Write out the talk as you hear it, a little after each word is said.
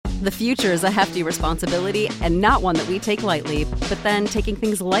The future is a hefty responsibility and not one that we take lightly, but then taking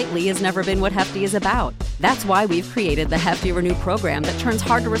things lightly has never been what Hefty is about. That's why we've created the Hefty Renew program that turns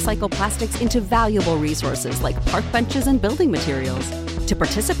hard-to-recycle plastics into valuable resources like park benches and building materials. To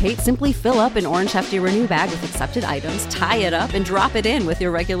participate, simply fill up an orange Hefty Renew bag with accepted items, tie it up, and drop it in with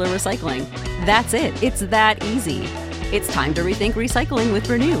your regular recycling. That's it. It's that easy. It's time to rethink recycling with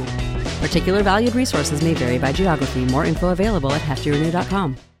Renew. Particular valued resources may vary by geography. More info available at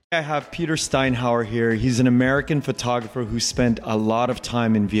heftyrenew.com. I have Peter Steinhauer here. He's an American photographer who spent a lot of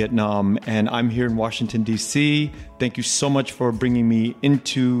time in Vietnam, and I'm here in Washington, D.C. Thank you so much for bringing me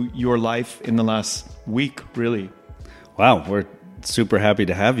into your life in the last week, really. Wow, we're super happy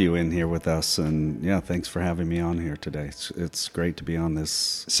to have you in here with us, and yeah, thanks for having me on here today. It's great to be on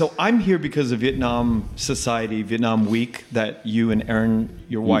this. So I'm here because of Vietnam Society, Vietnam Week that you and Erin,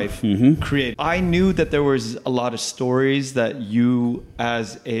 your wife, created. I knew that there was a lot of stories that you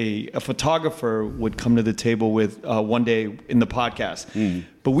as a photographer would come to the table with one day in the podcast.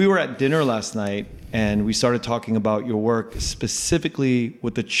 But we were at dinner last night and we started talking about your work specifically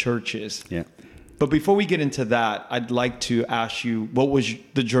with the churches. Yeah. But before we get into that, I'd like to ask you, what was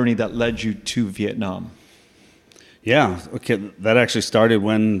the journey that led you to Vietnam? Yeah, okay. That actually started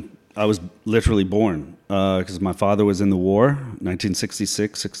when I was literally born, because my father was in the war,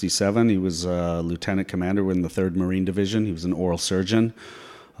 1966, 67. He was a lieutenant commander in the 3rd Marine Division. He was an oral surgeon,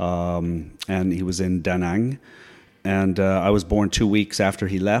 and he was in Da Nang. And I was born 2 weeks after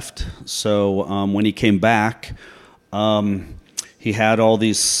he left. So when he came back, he had all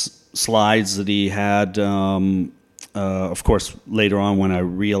these slides that he had, of course, later on when I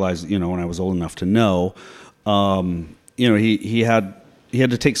realized, when I was old enough to know, he had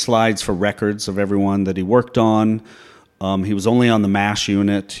to take slides for records of everyone that he worked on. He was only on the MASH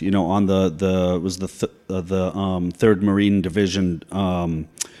unit, on the 3rd Marine Division,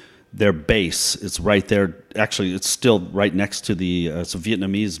 their base. It's right there. Actually, it's still right next to it's a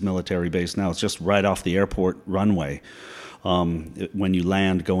Vietnamese military base now. It's just right off the airport runway. When you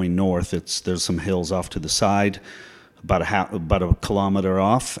land going north, there's some hills off to the side, about a kilometer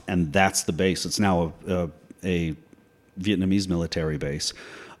off, and that's the base. It's now a Vietnamese military base,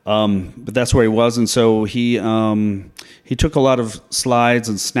 but that's where he was. And so he took a lot of slides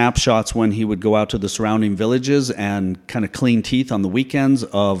and snapshots when he would go out to the surrounding villages and kind of clean teeth on the weekends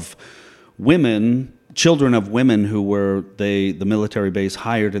of children of women who were the military base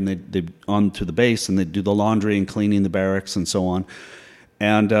hired, and they onto the base, and they'd do the laundry and cleaning the barracks and so on.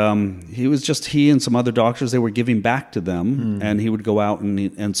 And he and some other doctors, they were giving back to them, and he would go out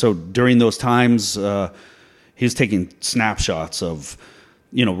and so during those times, he was taking snapshots of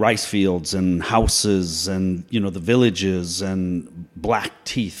rice fields and houses and the villages and black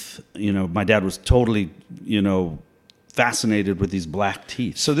teeth. My dad was totally fascinated with these black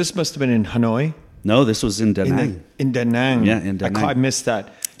teeth. So this must have been in Hanoi. No, this was in Da Nang. In Da Nang. Yeah, in Da Nang. I missed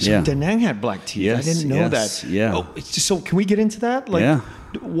that. So Da Nang had black teeth. Yes, I didn't know that. Yeah. Oh, so can we get into that?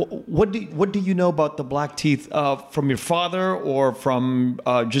 What do you know about the black teeth from your father or from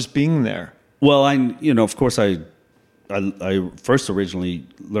just being there? Well, of course, I first originally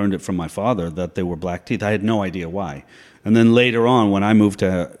learned it from my father that they were black teeth. I had no idea why. And then later on, when I moved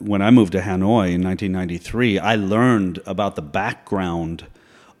to Hanoi in 1993, I learned about the background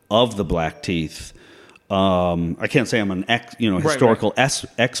of the black teeth. I can't say I'm an historical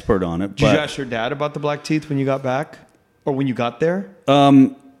expert on it. Did you ask your dad about the black teeth when you got back, or when you got there?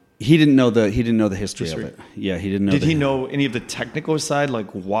 He didn't know the history of it. Yeah, he didn't know. Did he know any of the technical side, like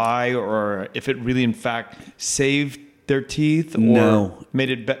why, or if it really in fact saved their teeth, or made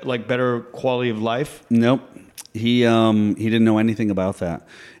it better quality of life? Nope. He didn't know anything about that.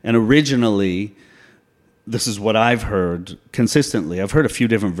 And originally, this is what I've heard consistently. I've heard a few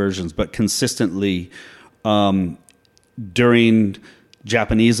different versions, but consistently during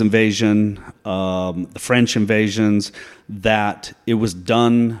Japanese invasion, the French invasions, that it was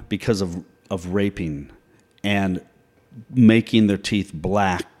done because of raping and making their teeth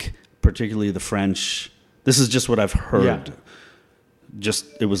black, particularly the French. This is just what I've heard. Yeah.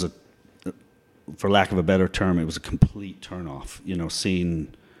 It was for lack of a better term, it was a complete turnoff,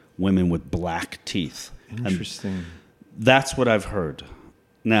 seeing women with black teeth. Interesting. And that's what I've heard.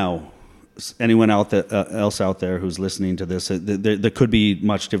 Now, anyone else out there who's listening to this, there could be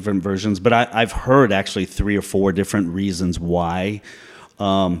much different versions, but I've heard actually 3 or 4 different reasons why.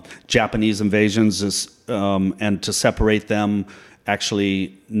 Japanese invasions and to separate them,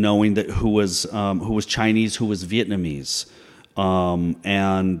 actually knowing that who was Chinese, who was Vietnamese,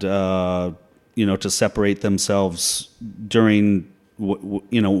 and to separate themselves during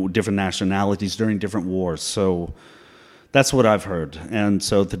different nationalities during different wars. So That's what I've heard, and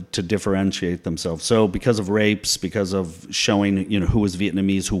so to differentiate themselves. So because of rapes, because of showing who was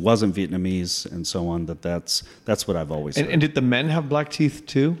Vietnamese, who wasn't Vietnamese, and so on. That's what I've always heard. And did the men have black teeth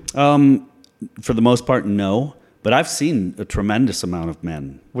too? For the most part, no. But I've seen a tremendous amount of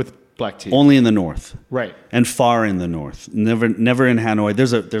men with black teeth. Only in the north, right? And far in the north. Never in Hanoi.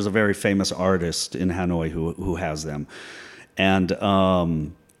 There's a very famous artist in Hanoi who has them, and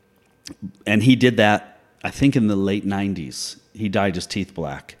he did that. I think in the late 90s, he dyed his teeth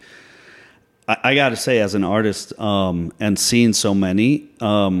black. I got to say, as an artist, and seeing so many,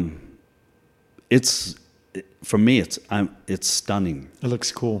 for me, it's stunning. It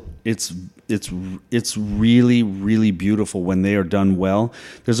looks cool. It's really, really beautiful when they are done well.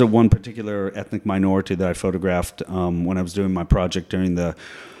 There's one particular ethnic minority that I photographed when I was doing my project during the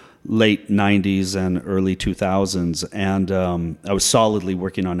late 90s and early 2000s, and I was solidly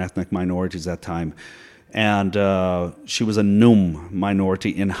working on ethnic minorities at that time. And she was a Num minority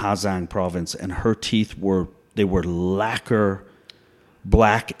in Ha Giang province, and her teeth were lacquer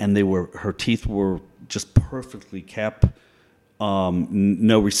black, and her teeth were just perfectly kept,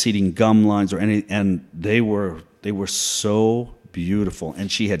 no receding gum lines or any, and they were so beautiful. And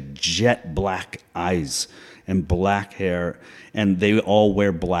she had jet black eyes and black hair, and they all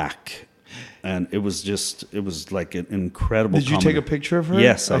wear black. And it was like an incredible. Did you take a picture of her?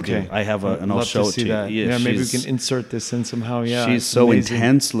 Yes, okay. I do. I have and I'll show it to you. Yeah, maybe we can insert this in somehow. Yeah, she's so amazing.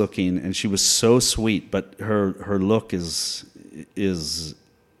 intense looking, and she was so sweet, but her look is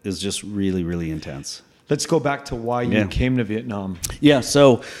just really, really intense. Let's go back to why you came to Vietnam. Yeah.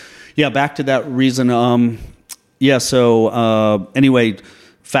 So, back to that reason. Anyway,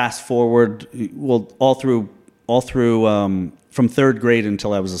 fast forward. Well, all through. From third grade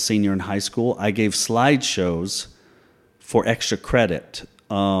until I was a senior in high school, I gave slideshows for extra credit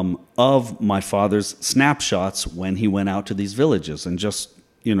of my father's snapshots when he went out to these villages and just,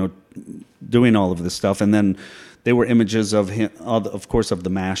 doing all of this stuff. And then they were images of him, of course, of the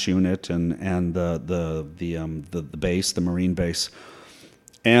MASH unit and the base, the Marine base.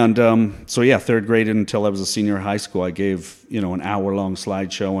 And third grade until I was a senior in high school, I gave, an hour-long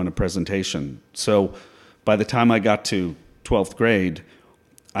slideshow and a presentation. So by the time I got to 12th grade,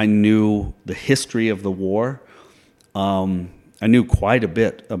 I knew the history of the war. I knew quite a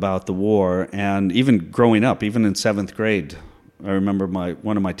bit about the war, and even growing up, even in 7th grade, I remember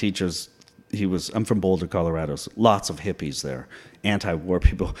one of my teachers. I'm from Boulder, Colorado. So lots of hippies there, anti-war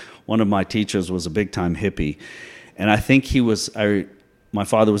people. One of my teachers was a big-time hippie, and I think my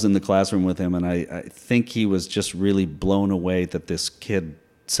father was in the classroom with him, and I think he was just really blown away that this kid,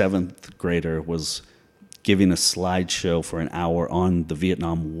 7th grader, was giving a slideshow for an hour on the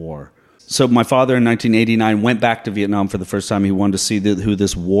Vietnam War. So my father in 1989 went back to Vietnam for the first time. He wanted to see who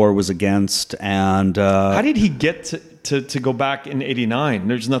this war was against. And how did he get to go back in 89?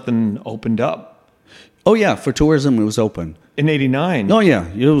 There's nothing opened up. Oh, yeah, for tourism it was open. In 89? Oh, yeah,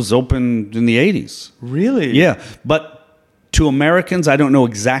 it was open in the 80s. Really? Yeah, but to Americans, I don't know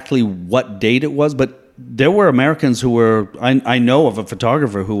exactly what date it was, but there were Americans who were. I know of a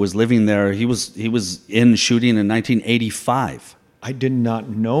photographer who was living there. He was in shooting in 1985. I did not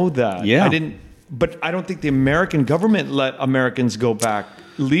know that. Yeah, But I don't think the American government let Americans go back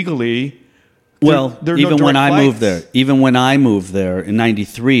legally. Even when I moved there in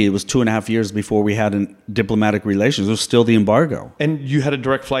 '93, it was 2.5 years before we had diplomatic relations. It was still the embargo. And you had a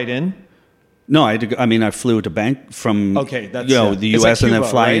direct flight in? No, I flew to the U.S. like Cuba, and then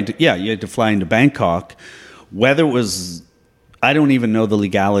fly right? into you had to fly into Bangkok. Whether it was, I don't even know the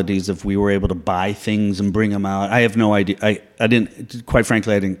legalities if we were able to buy things and bring them out. I have no idea. I didn't. Quite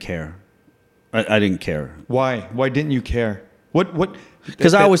frankly, I didn't care. I didn't care. Why? Why didn't you care? What?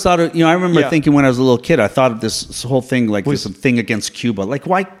 Because I always thought of, I remember thinking when I was a little kid, I thought of this whole thing like this thing against Cuba. Like,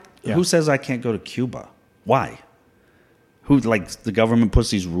 why? Yeah. Who says I can't go to Cuba? Why? Who, the government puts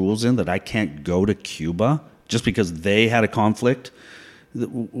these rules in that I can't go to Cuba just because they had a conflict?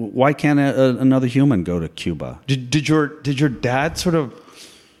 Why can't another human go to Cuba? Did your dad sort of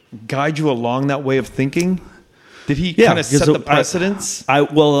guide you along that way of thinking? Did he kind of set the precedence? I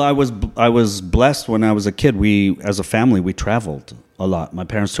was blessed when I was a kid. We, as a family, we traveled a lot. My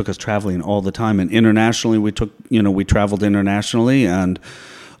parents took us traveling all the time, and internationally, we traveled internationally, and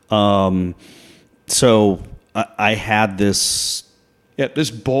so I had this. Yeah,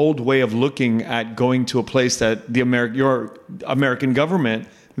 this bold way of looking at going to a place that your American government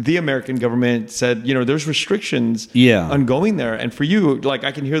said, there's restrictions on going there, and for you,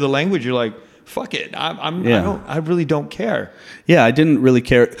 I can hear the language. You're like, fuck it, I really don't care. Yeah, I didn't really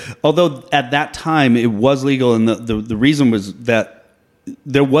care. Although at that time it was legal, and the reason was that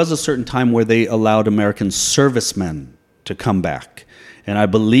there was a certain time where they allowed American servicemen to come back. And I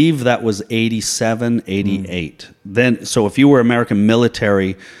believe that was 87, 88. Then, so if you were American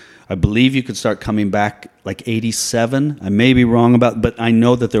military, I believe you could start coming back like 87. I may be wrong but I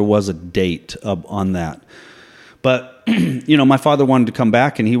know that there was a date on that. But, my father wanted to come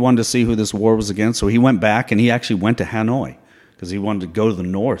back, and he wanted to see who this war was against. So he went back, and he actually went to Hanoi because he wanted to go to the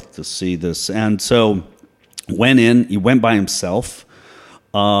north to see this. And so he went by himself.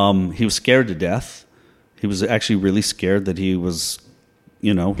 He was scared to death. He was actually really scared that he was,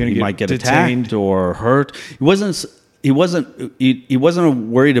 he might get detained, attacked or hurt. He wasn't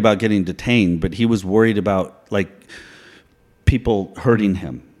worried about getting detained, but he was worried about like people hurting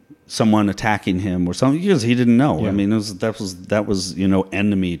him, someone attacking him or something, because he didn't know. Yeah. I mean, that was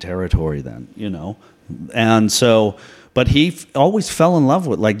enemy territory then, and so. But he always fell in love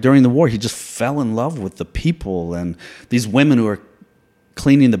with, like during the war, he just fell in love with the people and these women who were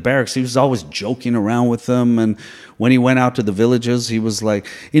cleaning the barracks. He was always joking around with them. And when he went out to the villages, he was like,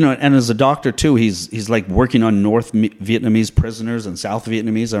 and as a doctor too, he's like working on North Vietnamese prisoners and South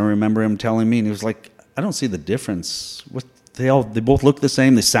Vietnamese. I remember him telling me, and he was like, I don't see the difference. They both look the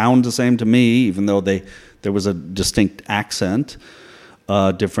same. They sound the same to me, even though there was a distinct accent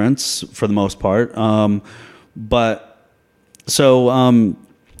difference for the most part. So,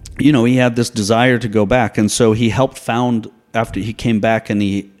 he had this desire to go back. And so he helped after he came back, and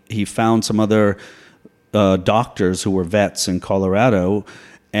he found some other doctors who were vets in Colorado.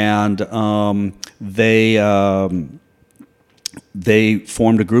 And they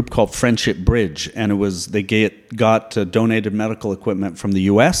formed a group called Friendship Bridge. And they got donated medical equipment from the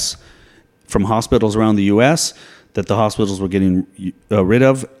U.S., from hospitals around the U.S., that the hospitals were getting rid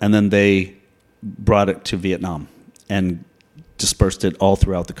of. And then they brought it to Vietnam and dispersed it all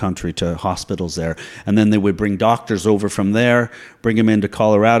throughout the country to hospitals there. And then they would bring doctors over from there, bring them into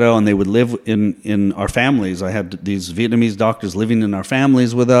Colorado, and they would live in our families. I had these Vietnamese doctors living in our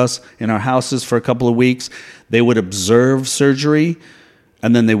families with us, in our houses for a couple of weeks. They would observe surgery,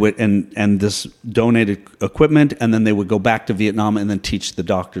 and then they would, and this donated equipment, and then they would go back to Vietnam and then teach the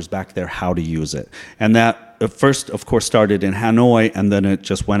doctors back there how to use it. And that first, of course, started in Hanoi, and then it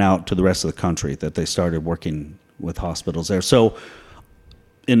just went out to the rest of the country, that they started working with hospitals there. So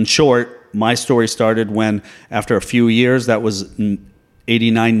in short, my story started when, after a few years, that was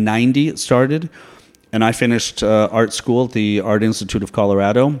 89, 90 it started, and I finished art school at the Art Institute of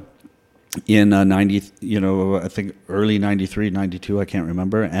Colorado in 90, I think early 93, 92, I can't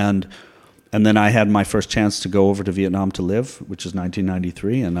remember. And then I had my first chance to go over to Vietnam to live, which is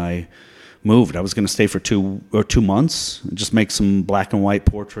 1993, and I moved. I was going to stay for 2 months, and just make some black and white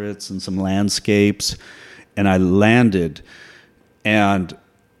portraits and some landscapes. And I landed, and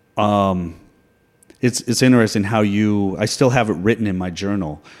it's interesting how I still have it written in my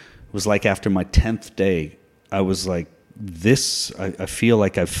journal. It was like after my 10th day, I was like, I feel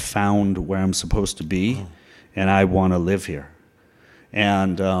like I've found where I'm supposed to be, and I want to live here.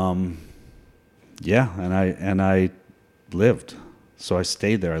 And and I lived. So I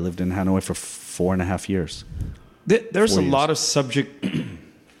stayed there. I lived in Hanoi for 4.5 years. There's a lot of subject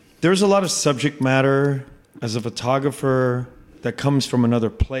matter as a photographer that comes from another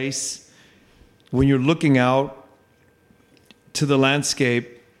place. When you're looking out to the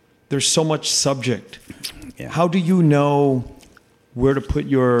landscape, there's so much subject. Yeah. How do you know where to put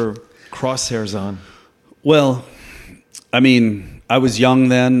your crosshairs on? Well, I mean, I was young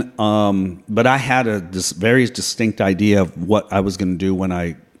then, but I had this very distinct idea of what I was going to do when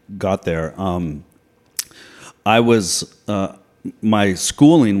I got there. My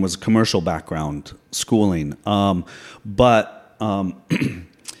schooling was commercial background schooling, but and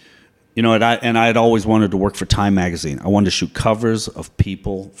I had always wanted to work for Time magazine. I wanted to shoot covers of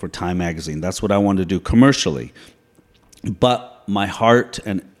people for Time magazine. That's what I wanted to do commercially. But my heart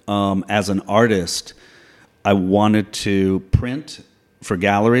and as an artist, I wanted to print for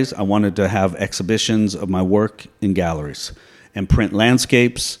galleries. I wanted to have exhibitions of my work in galleries and print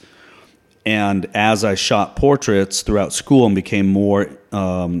landscapes. And as I shot portraits throughout school and became more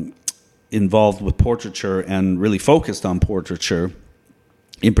involved with portraiture and really focused on portraiture,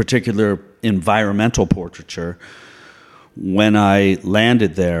 in particular environmental portraiture, when I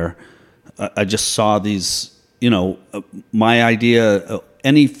landed there, I just saw these, my idea,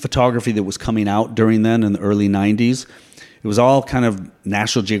 any photography that was coming out during then in the early 90s, it was all kind of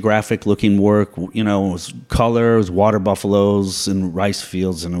National Geographic looking work. It was color, it was water buffaloes and rice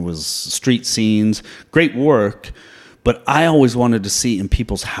fields, and it was street scenes. Great work, but I always wanted to see in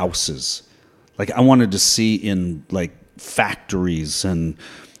people's houses. Like I wanted to see in like factories and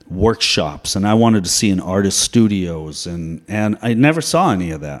workshops, and I wanted to see in artist studios, and I never saw any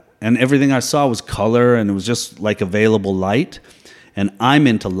of that. And everything I saw was color, and it was just like available light. And I'm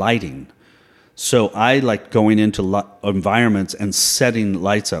into lighting. So I like going into environments and setting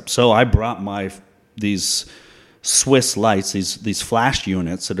lights up. So I brought these Swiss lights, these flash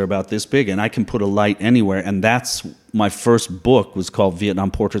units that are about this big, and I can put a light anywhere. And that's my first book, was called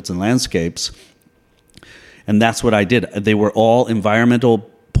Vietnam Portraits and Landscapes. And that's what I did. They were all environmental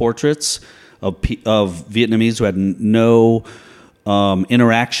portraits of Vietnamese who had no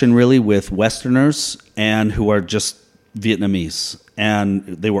interaction really with Westerners and who are just Vietnamese. And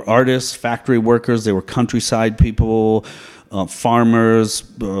they were artists, factory workers, they were countryside people, farmers,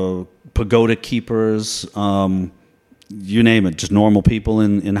 pagoda keepers, you name it, just normal people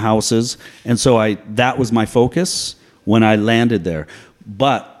in houses. And so that was my focus when I landed there.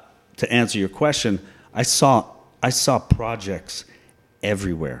 But to answer your question, I saw projects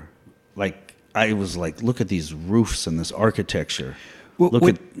everywhere. Like, I was like, look at these roofs and this architecture.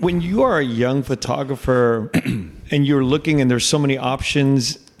 When you are a young photographer and you're looking and there's so many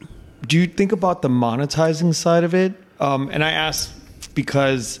options, do you think about the monetizing side of it? And I ask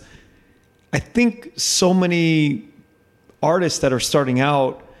because I think so many artists that are starting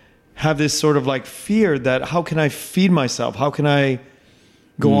out have this sort of like fear that, how can I feed myself? How can I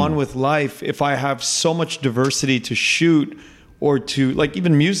go on with life if I have so much diversity to shoot, or to, like,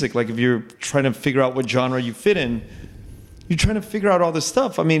 even music? Like, if you're trying to figure out what genre you fit in, you're trying to figure out all this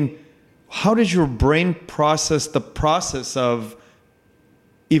stuff. I mean, how does your brain process the process of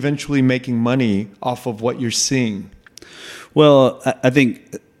eventually making money off of what you're seeing? Well, I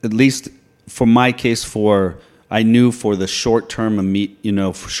think, at least for my case, I knew for the short-term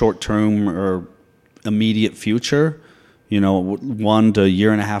or immediate future, 1 to a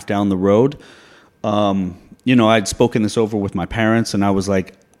year and a half down the road, I'd spoken this over with my parents, and I was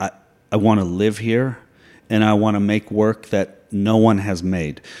like, I want to live here, and I want to make work that no one has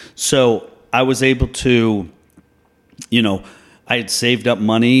made. So I was able to, I had saved up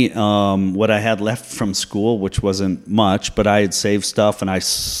money, what I had left from school, which wasn't much, but I had saved stuff, and I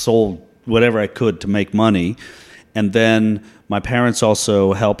sold whatever I could to make money. And then my parents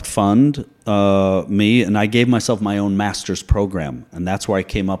also helped fund me, and I gave myself my own master's program. And that's where I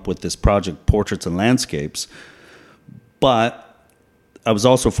came up with this project, Portraits and Landscapes. But I was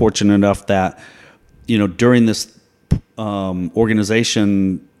also fortunate enough that, during this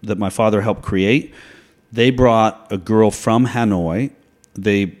organization that my father helped create, they brought a girl from Hanoi.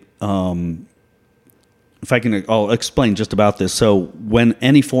 I'll explain just about this. So when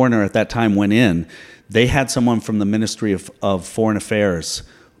any foreigner at that time went in, they had someone from the Ministry of Foreign Affairs,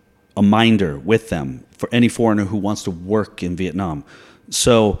 a minder, with them for any foreigner who wants to work in Vietnam.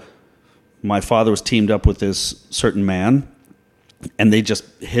 So my father was teamed up with this certain man, and they just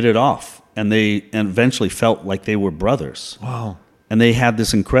hit it off, and eventually felt like they were brothers. Wow. And they had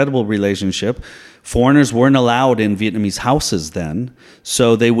this incredible relationship. Foreigners weren't allowed in Vietnamese houses then,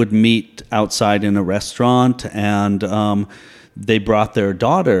 so they would meet outside in a restaurant, and they brought their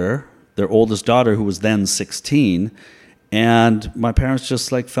oldest daughter, who was then 16, and my parents just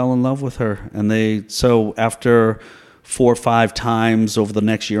fell in love with her. And so after 4 or 5 times over the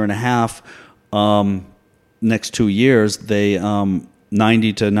next year and a half, next 2 years,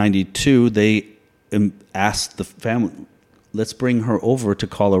 90 to 92, they asked the family, let's bring her over to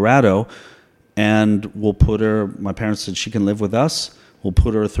Colorado, and we'll put her, my parents said, she can live with us. We'll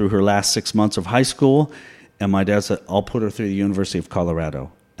put her through her last 6 months of high school. And my dad said, I'll put her through the University of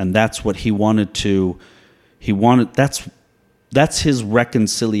Colorado. And that's what that's his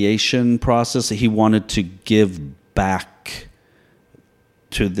reconciliation process. He wanted to give back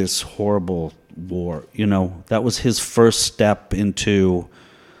to this horrible war. That was his first step into,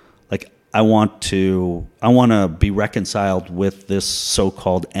 I want to be reconciled with this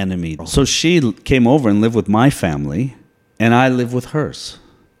so-called enemy. So she came over and lived with my family, and I lived with hers.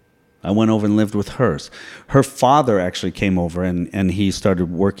 I went over and lived with hers. Her father actually came over, and he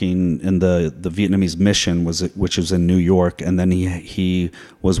started working in the Vietnamese mission, which was in New York, and then he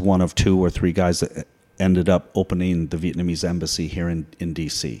was one of 2 or 3 guys that ended up opening the Vietnamese embassy here in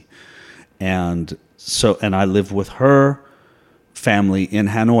D.C. And I lived with her family in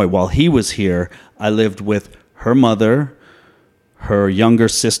Hanoi. While he was here, I lived with her mother, her younger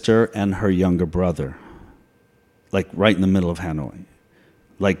sister, and her younger brother, right in the middle of Hanoi.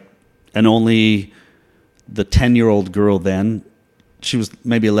 And only the 10-year-old girl then, she was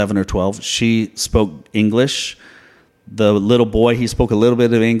maybe 11 or 12, she spoke English. The little boy, he spoke a little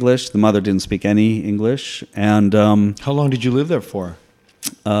bit of English. The mother didn't speak any English. And how long did you live there for?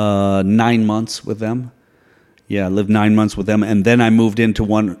 9 months with them. Yeah, I lived 9 months with them. And then I moved into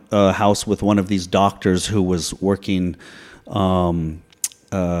one house with one of these doctors who was working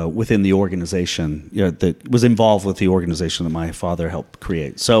within the organization, that was involved with the organization that my father helped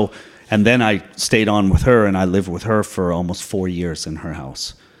create. So, and then I stayed on with her, and I lived with her for almost 4 years in her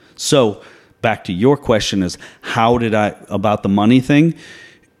house. So, back to your question is, how did about the money thing?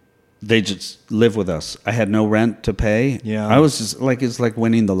 They just live with us. I had no rent to pay. Yeah. I was just like, it's like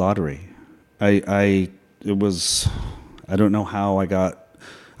winning the lottery. I don't know how I got.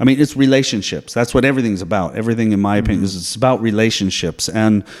 I mean, it's relationships. That's what everything's about. Everything, in my opinion, is it's about relationships.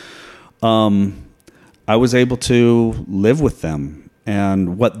 And I was able to live with them.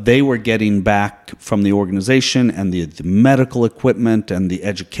 And what they were getting back from the organization and the medical equipment and the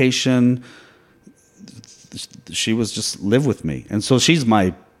education, she was just live with me. And so she's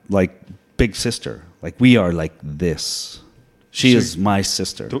my, like, big sister. Like, we are like this. She is my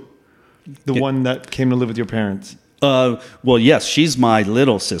sister. The one that came to live with your parents. Well, yes, she's my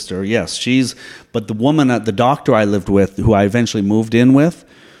little sister. Yes, but the woman at the doctor I lived with, who I eventually moved in with,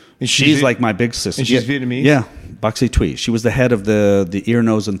 she's like my big sister. And she's Vietnamese? Yeah, Baxi Thuy. She was the head of the Ear,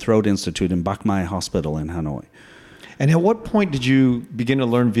 Nose, and Throat Institute in Bach Mai Hospital in Hanoi. And at what point did you begin to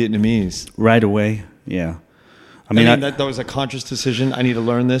learn Vietnamese? Right away, yeah. I mean that was a conscious decision. I need to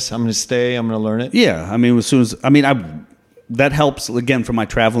learn this. I'm going to stay. I'm going to learn it. Yeah, I mean, as soon as that helps again from my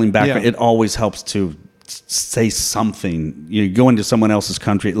traveling background. Yeah. It always helps to say something. You go into someone else's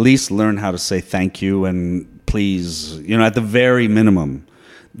country, at least learn how to say thank you and please. At the very minimum,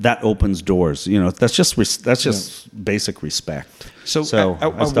 that opens doors. That's just basic respect. So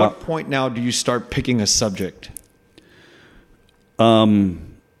at what point now do you start picking a subject? I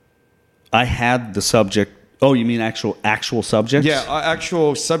had the subject. Oh, you mean actual subjects? Yeah,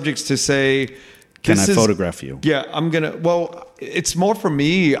 actual subjects to say. Can I photograph you? Yeah, well, it's more for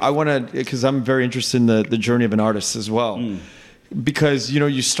me. I want to, because I'm very interested in the journey of an artist as well. Because,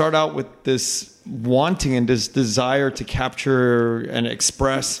 you start out with this wanting and this desire to capture and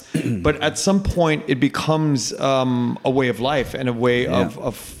express, but at some point it becomes a way of life and a way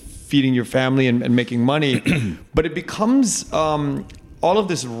of feeding your family and making money. But it becomes all of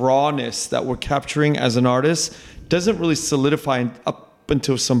this rawness that we're capturing as an artist doesn't really solidify up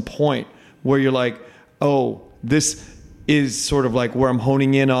until some point where you're like, oh, this is sort of like where I'm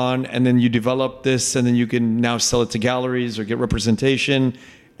honing in on, and then you develop this, and then you can now sell it to galleries or get representation.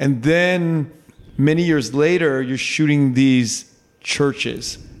 And then many years later, you're shooting these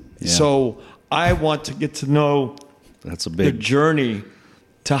churches. Yeah. So I want to get to know the journey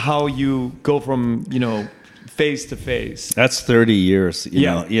to how you go from, phase to phase. That's 30 years. You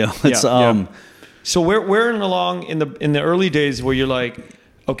know. It's, So we're along in the early days where you're like,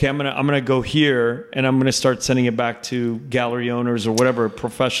 okay, I'm gonna go here, and I'm gonna start sending it back to gallery owners or whatever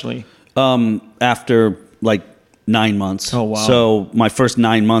professionally. After like 9 months. Oh wow! So my first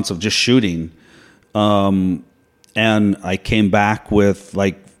 9 months of just shooting, and I came back with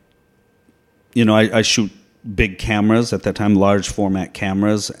I shoot big cameras at that time, large format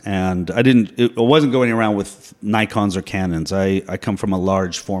cameras, and I wasn't going around with Nikons or Canons. I come from a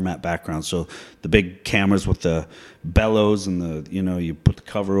large format background, so the big cameras with the bellows and you put the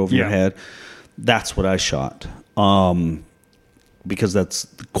cover over your head. That's what I shot, because that's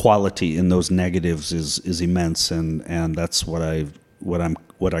the quality in those negatives is immense, and that's what I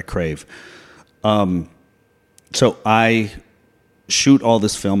crave. So I shoot all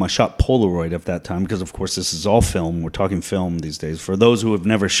this film. I shot Polaroid at that time because, of course, this is all film. We're talking film these days. For those who have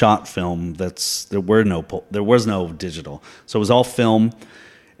never shot film, there was no digital, so it was all film.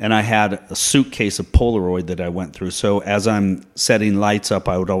 And I had a suitcase of Polaroid that I went through. So as I'm setting lights up,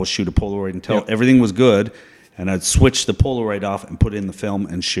 I would always shoot a Polaroid until everything was good, and I'd switch the Polaroid off and put in the film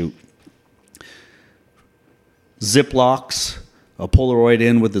and shoot. Ziplocs, a Polaroid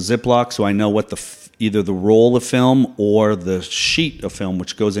in with the Ziploc, so I know what either the roll of film or the sheet of film,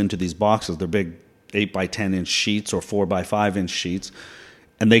 which goes into these boxes. They're big 8 by 10 inch sheets or 4 by 5 inch sheets,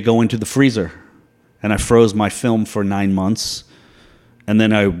 and they go into the freezer. And I froze my film for 9 months, and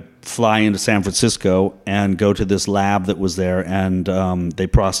then I fly into San Francisco and go to this lab that was there, and they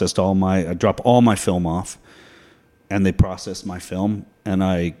processed I drop all my film off, and they processed my film, and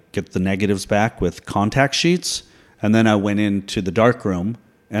I get the negatives back with contact sheets, and then I went into the dark room,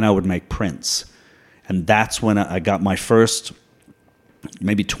 and I would make prints. And that's when I got my first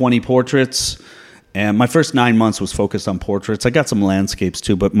maybe 20 portraits. And my first 9 months was focused on portraits. I got some landscapes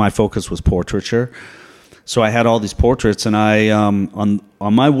too, but my focus was portraiture. So I had all these portraits, and I on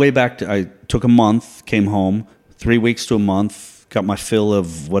my way back, I took a month, came home, 3 weeks to a month, got my fill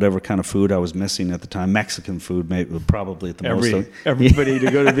of whatever kind of food I was missing at the time. Mexican food, maybe, probably at the most. Everybody to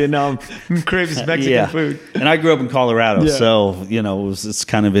go to Vietnam craves Mexican food. And I grew up in Colorado, so it's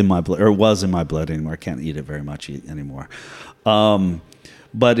kind of in my blood, or it was in my blood anymore. I can't eat it very much anymore.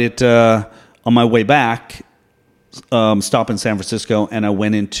 But on my way back, stop in San Francisco, and I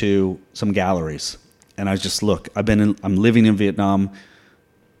went into some galleries. And I just, look, I'm living in Vietnam.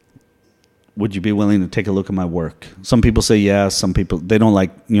 Would you be willing to take a look at my work? Some people say yes. Some people, they don't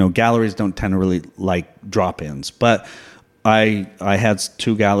like, galleries don't tend to really like drop-ins. But I had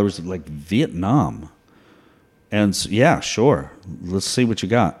 2 galleries of like Vietnam. And so, yeah, sure. Let's see what you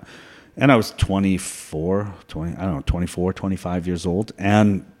got. And I was 24, 25 years old.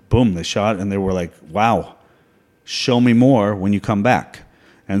 And boom, they shot, and they were like, wow, show me more when you come back.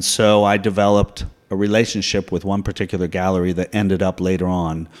 And so I developed a relationship with one particular gallery that ended up later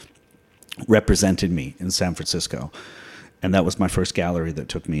on represented me in San Francisco. And that was my first gallery that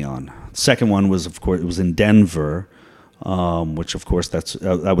took me on. The second one was, of course, it was in Denver, which, of course,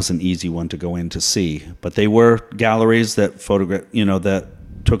 that was an easy one to go in to see. But they were galleries that that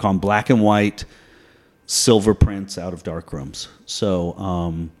took on black and white silver prints out of dark rooms.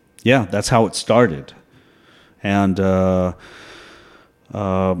 So, that's how it started. And then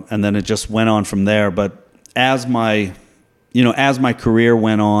it just went on from there. But as my career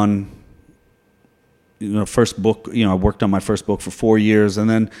went on, first book, I worked on my first book for 4 years. And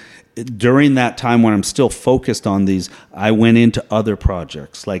then during that time when I'm still focused on these, I went into other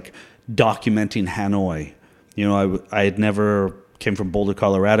projects like documenting Hanoi. I had never came from Boulder,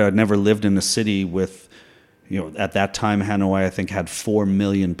 Colorado. I'd never lived in a city with, at that time, Hanoi, I think, had 4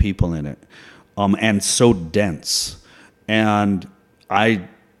 million people in it, and so dense. And I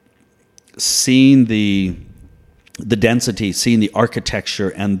seen the density, seeing the architecture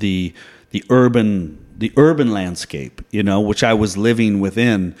and the urban landscape, which I was living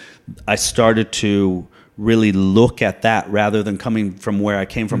within. I started to really look at that rather than coming from where I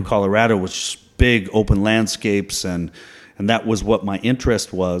came from, Colorado, which is big open landscapes, and that was what my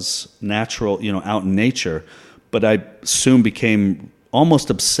interest was, natural, out in nature. But I soon became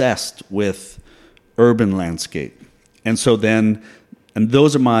almost obsessed with urban landscape. And so then, and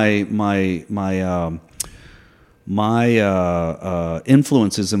those are my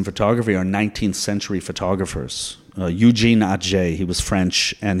influences in photography are 19th century photographers. Eugene Atget, he was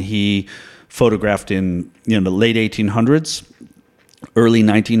French, and he photographed in the late 1800s, early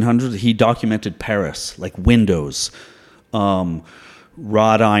 1900s. He documented Paris, like windows,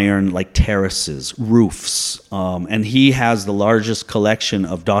 wrought iron, like terraces, roofs. And he has the largest collection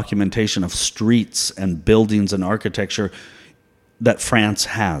of documentation of streets and buildings and architecture that France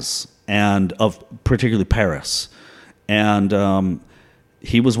has, and of particularly Paris. And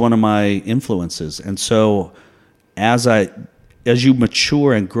he was one of my influences. And so as you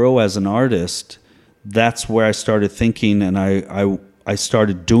mature and grow as an artist, that's where I started thinking, and I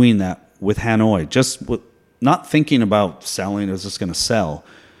started doing that with Hanoi, not thinking about selling. I was just going to sell.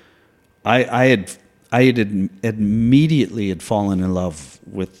 I had immediately fallen in love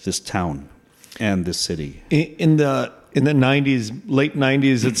with this town and this city. In the 90s, late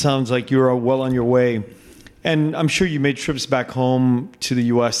 90s, it sounds like you were well on your way. And I'm sure you made trips back home to the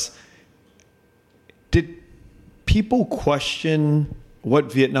U.S. Did people question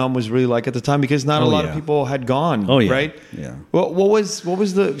what Vietnam was really like at the time? Because not a lot of people had gone, right? Yeah. What was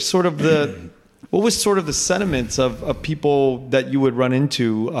the sort of the sentiments of people that you would run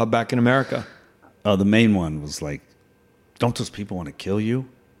into back in America? The main one was like, don't those people want to kill you?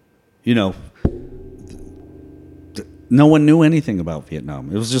 No one knew anything about Vietnam.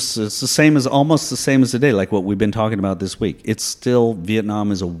 It's almost the same as today, like what we've been talking about this week. It's still,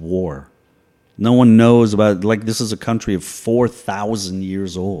 Vietnam is a war. No one knows about it. Like, this is a country of 4,000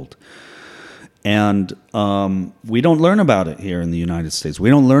 years old. And we don't learn about it here in the United States. We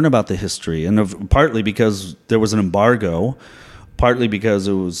don't learn about the history. And partly because there was an embargo, partly because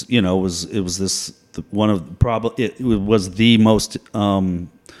it was the most,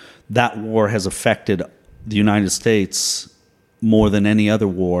 that war has affected the United States more than any other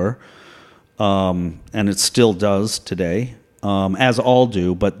war, and it still does today, as all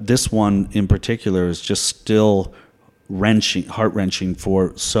do. But this one in particular is just still heart-wrenching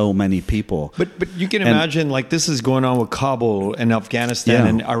for so many people. But you can imagine, like, this is going on with Kabul and Afghanistan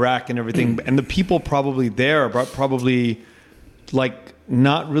and Iraq and everything, and the people probably there are probably like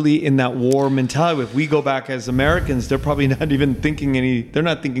not really in that war mentality. If we go back as Americans, they're probably not even thinking they're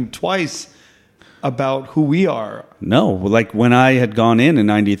not thinking twice about who we are. No, like when I had gone in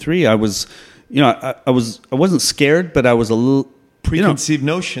 '93, I was, I wasn't scared, but I was a little preconceived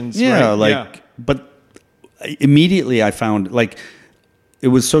notions. Yeah, right? But immediately I found, like, it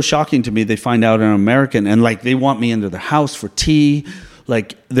was so shocking to me. They find out I'm American, and like they want me into their house for tea.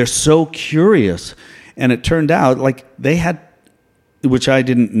 Like, they're so curious, and it turned out like they had which I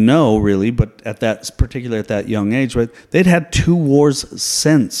didn't know really, but at that young age, right, they'd had 2 wars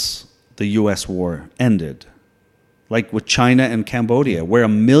since the U.S. war ended, like with China and Cambodia, where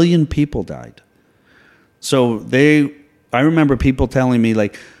 1 million people died. So I remember people telling me,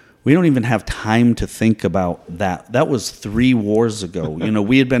 like, we don't even have time to think about that. That was 3 wars ago. You know,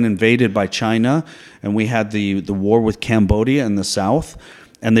 we had been invaded by China, and we had the war with Cambodia in the south,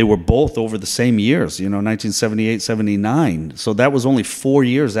 and they were both over the same years, 1978, 79. So that was only 4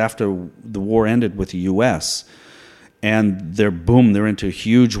 years after the war ended with the U.S., and they're into a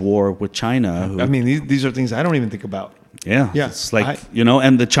huge war with China. I mean, these are things I don't even think about. Yeah. It's like,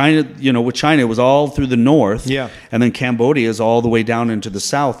 and the China, with China, it was all through the north. Yeah. And then Cambodia is all the way down into the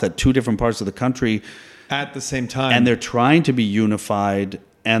south at 2 different parts of the country. At the same time. And they're trying to be unified,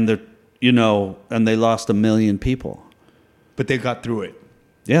 and and they lost 1 million people. But they got through it.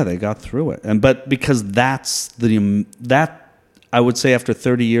 Yeah, they got through it. But because I would say after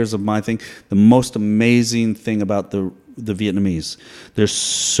 30 years of my thing, the most amazing thing about the Vietnamese, they're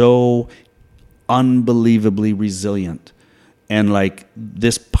so unbelievably resilient, and like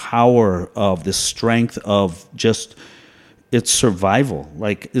this power of this strength of just it's survival.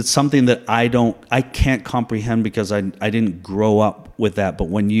 Like, it's something that I can't comprehend because I didn't grow up with that. But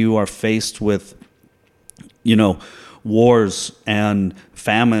when you are faced with wars and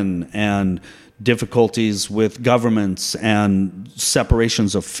famine and difficulties with governments and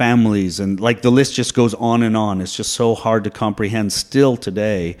separations of families, and like the list just goes on and on. It's just so hard to comprehend still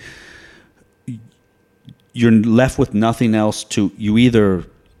today. You're left with nothing else you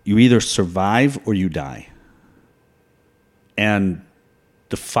either survive or you die. And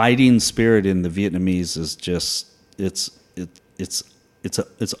the fighting spirit in the Vietnamese is just it's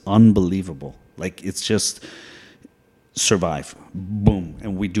unbelievable. Like, it's just survive, boom,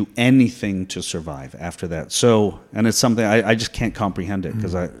 and we do anything to survive after that. So, and it's something I just can't comprehend it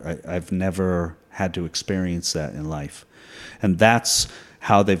because I've never had to experience that in life. And that's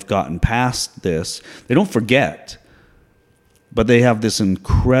how they've gotten past this. They don't forget, but they have this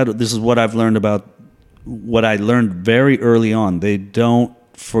incredible, this is what I've learned about, what I learned very early on. They don't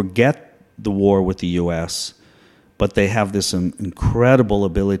forget the war with the U.S., but they have this incredible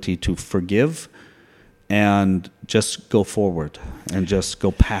ability to forgive and just go forward and just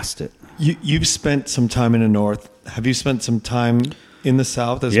go past it. You've spent some time in the north. Have you spent some time in the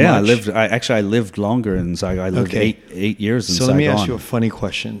south as much? Yeah, I lived longer in Saigon. I lived eight years in Saigon. So let me ask you a funny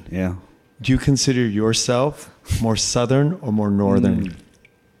question. Yeah. Do you consider yourself more southern or more northern?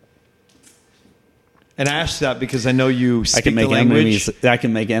 And I ask that because I know you speak the language. I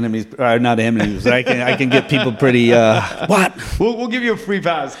can make enemies, or not enemies. I can get people pretty. What? We'll give you a free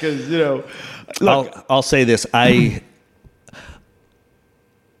pass because Look, I'll say this. I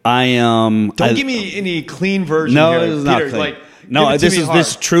don't give me any clean version. No, here, this is not clean. This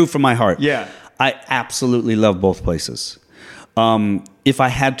is true from my heart. Yeah, I absolutely love both places. If I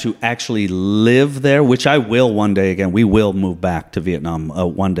had to actually live there, which I will one day, again, we will move back to Vietnam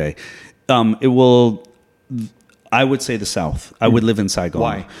one day. It will. I would say the South. I would live in Saigon.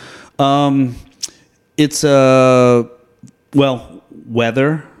 Why? It's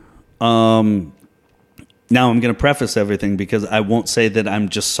weather. Now I'm going to preface everything because I won't say that I'm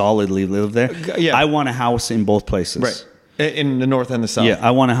just solidly live there. Yeah. I want a house in both places. Right. In the north and the south. Yeah,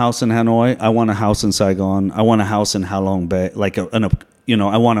 I want a house in Hanoi. I want a house in Saigon. I want a house in Ha Long Bay. Like I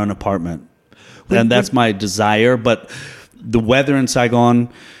want an apartment, and that's my desire. But the weather in Saigon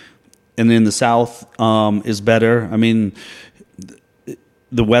and in the south is better. I mean,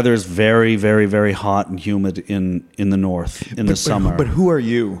 the weather is very, very, very hot and humid in the north in the summer. But who are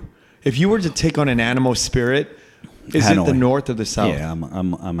you? If you were to take on an animal spirit, is Hanoi. it the north or the south? Yeah,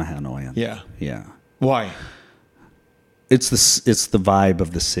 I'm a Hanoian. Yeah. Why? It's the vibe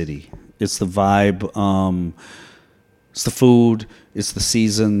of the city. It's the vibe. It's the food. It's the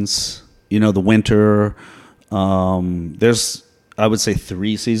seasons. The winter. There's, I would say,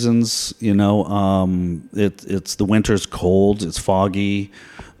 3 seasons. It's the winter's cold. It's foggy,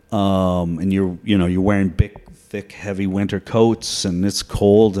 and you're wearing big, thick, heavy winter coats, and it's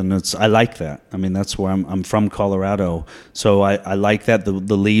cold, and I like that. I mean, that's where I'm from, Colorado, so I like that. The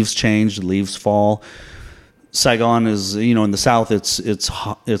leaves change, the leaves fall. Saigon is, in the south, it's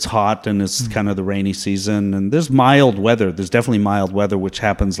hot, and it's kind of the rainy season, and there's mild weather. There's definitely mild weather, which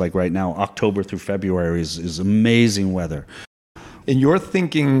happens like right now. October through February is amazing weather. In your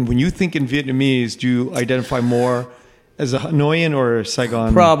thinking, when you think in Vietnamese, do you identify more as a Hanoian or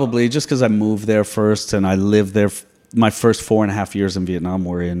Saigon? Probably, just because I moved there first and I lived there. My first 4.5 years in Vietnam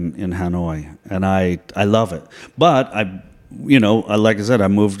were in Hanoi, and I love it. But like I said, I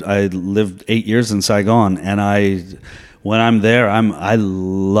lived 8 years in Saigon, and when I'm there, I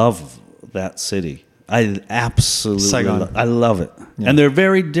love that city. I absolutely Saigon. I love it. Yeah. And they're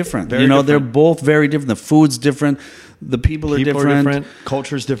very different. Very they're different. both very different. The food's different. The people are different.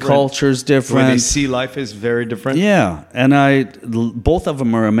 Culture's different. Culture's The way different. they see life is very different. Yeah, and both of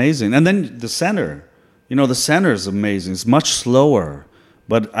them are amazing. And then the center, the center is amazing. It's much slower,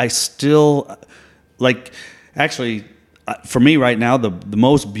 but I still actually, for me right now, the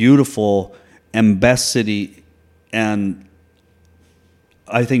most beautiful and best city, and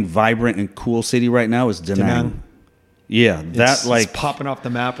I think vibrant and cool city right now is Da Nang. Yeah, It's popping off the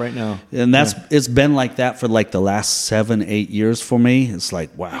map right now. And it's been like that for like the last 7-8 years for me. It's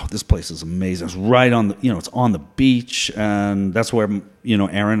like, wow, this place is amazing. It's right on the, it's on the beach, and that's where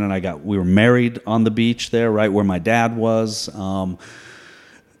Aaron and we were married on the beach there, right where my dad was.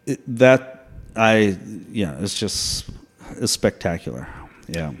 It's spectacular.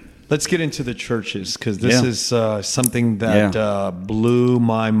 Yeah. Let's get into the churches, because this is something that blew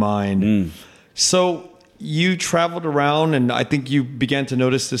my mind. So you traveled around, and I think you began to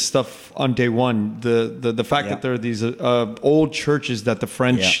notice this stuff on day one. The fact that there are these old churches that the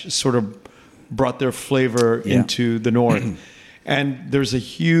French sort of brought their flavor into the north. And there's a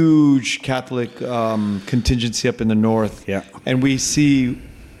huge Catholic contingency up in the north. Yeah. And we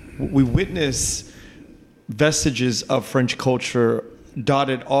witness vestiges of French culture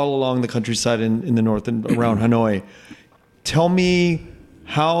dotted all along the countryside in the north and around Hanoi. Tell me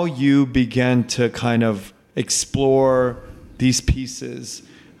how you began to kind of explore these pieces,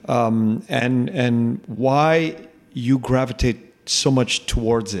 and why you gravitate so much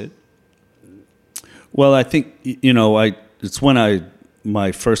towards it. Well, I think, it's when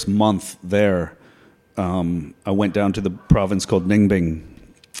my first month there, I went down to the province called Ninh,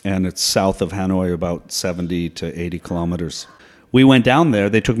 and it's south of Hanoi, about 70 to 80 kilometers. We went down there.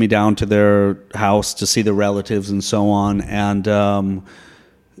 They took me down to their house to see the relatives and so on, and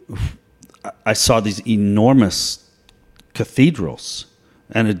I saw these enormous cathedrals,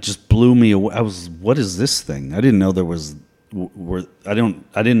 and it just blew me away. What is this thing? I didn't know there was. I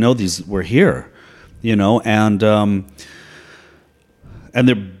didn't know these were here, and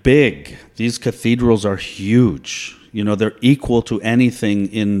they're big. These cathedrals are huge. They're equal to anything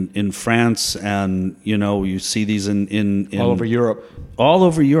in France, and you see these in all over Europe. All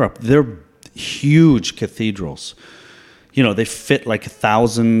over Europe, they're huge cathedrals. They fit like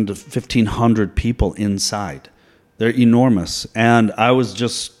 1,000 to 1,500 people inside. They're enormous, and I was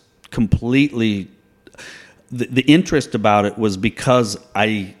just completely. The interest about it was because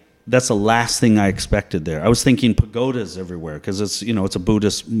that's the last thing I expected there. I was thinking pagodas everywhere, because it's it's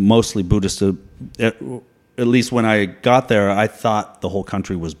a mostly Buddhist. At least when I got there, I thought the whole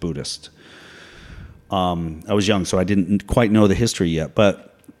country was Buddhist. I was young, so I didn't quite know the history yet.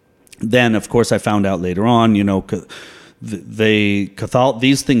 But then, of course, I found out later on,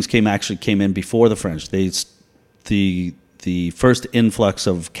 these things came in before the French. The first influx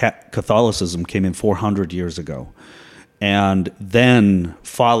of Catholicism came in 400 years ago, and then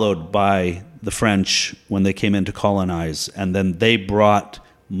followed by the French when they came in to colonize, and then they brought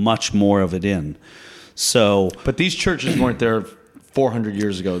much more of it in. But these churches weren't there 400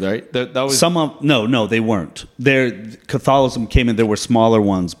 years ago, right? That was no, they weren't. Catholicism came in. There were smaller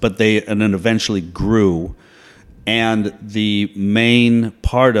ones, but and then eventually grew, and the main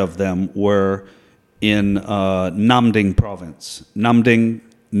part of them were in Nam Dinh province, Nam Dinh,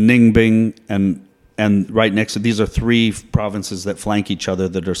 Ninh Binh, and right next to these are three provinces that flank each other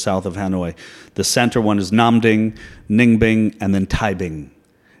that are south of Hanoi. The center one is Nam Dinh, Ninh Binh, and then Tai Binh.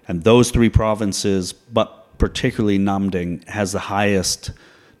 And those three provinces, but particularly Nam Dinh, has the highest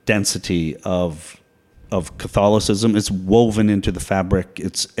density of Catholicism. It's woven into the fabric.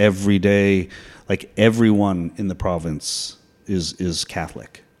 It's every day. Like everyone in the province is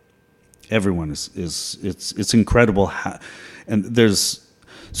Catholic. Everyone is it's incredible. And there's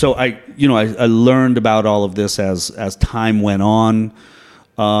so I learned about all of this as time went on,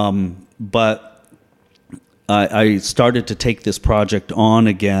 but I started to take this project on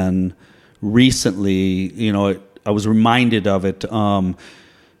again recently. I was reminded of it.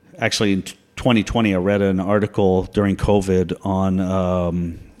 Actually, in 2020, I read an article during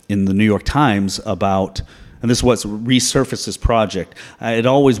COVID in the New York Times about, and this was resurfaced this project. I had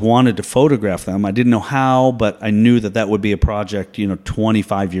always wanted to photograph them. I didn't know how, but I knew that would be a project,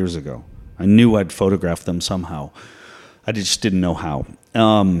 25 years ago. I knew I'd photograph them somehow. I just didn't know how.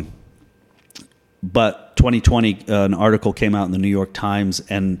 But 2020, an article came out in the New York Times,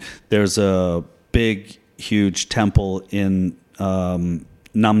 and there's a big, huge temple in Nam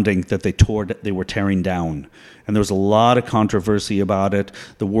Dinh that they were tearing down. And there was a lot of controversy about it.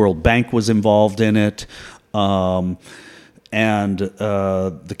 The World Bank was involved in it. and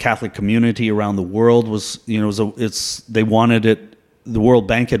the Catholic community around the world was, they wanted it. The World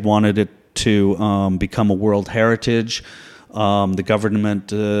Bank had wanted it to become a World Heritage. The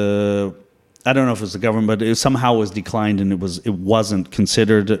government, I don't know if it was the government, but it somehow was declined, and it wasn't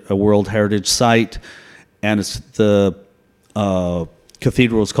considered a World Heritage site. And it's the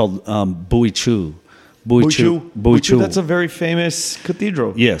cathedral is called Buichu. Buichu. That's a very famous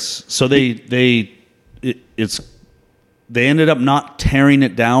cathedral. Yes. So they ended up not tearing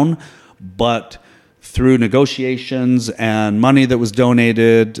it down, but through negotiations and money that was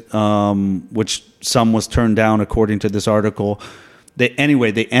donated, which some was turned down according to this article, they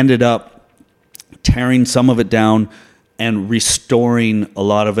ended up tearing some of it down and restoring a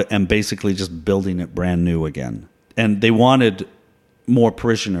lot of it and basically just building it brand new again. And they wanted more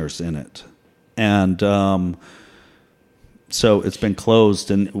parishioners in it. And so it's been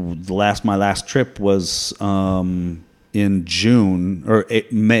closed. And my last trip was in June or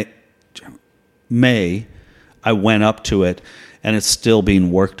May. I went up to it, and it's still being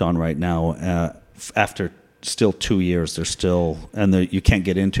worked on right now. After still 2 years, there's still, you can't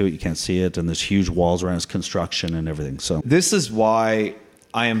get into it, you can't see it, and there's huge walls around its construction and everything. So this is why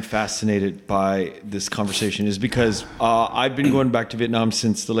I am fascinated by this conversation, is because I've been going back to Vietnam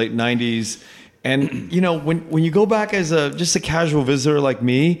since the late 90s. And, when you go back as just a casual visitor like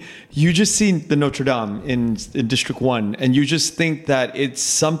me, you just see the Notre Dame in District 1, and you just think that it's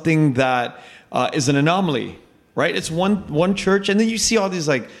something that is an anomaly, right? It's one church, and then you see all these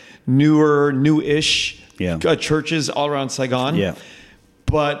like newish churches all around Saigon. Yeah.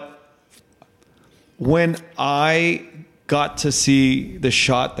 But when I got to see the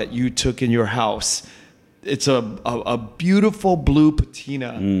shot that you took in your house, it's a beautiful blue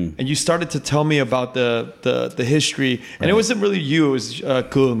patina, and you started to tell me about the history, and it wasn't really you; it was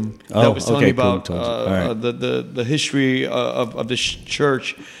Kung that was telling me about the history of the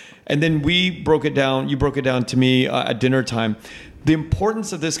church, and then we broke it down. You broke it down to me at dinner time. The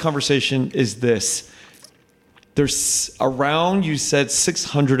importance of this conversation is this: there's around, you said,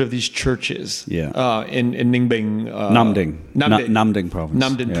 600 of these churches. In Ninh Nam Dinh province.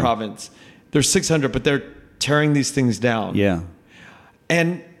 Nam Dinh province. There's 600, but they're tearing these things down. Yeah.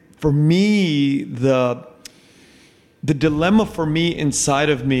 And for me, the dilemma for me inside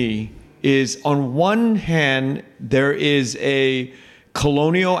of me is, on one hand, there is a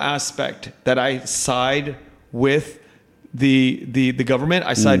colonial aspect that I side with the government.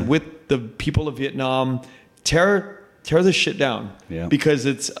 I side with the people of Vietnam. Tear this shit down. Yeah. Because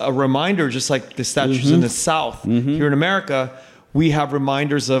it's a reminder, just like the statues in the South. Here in America, we have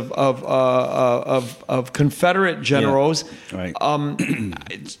reminders of Confederate generals. Yeah. Right.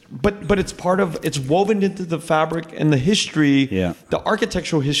 But it's woven into the fabric and the history, the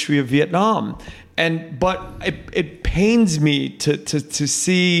architectural history of Vietnam. But it pains me to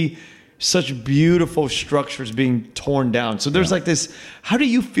see such beautiful structures being torn down. So there's like this. How do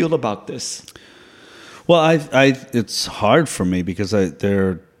you feel about this? Well, it's hard for me because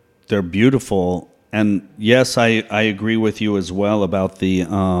they're beautiful. And yes, I agree with you as well about the,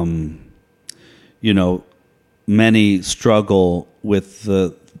 many struggle with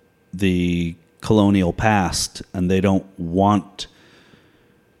the colonial past, and they don't want,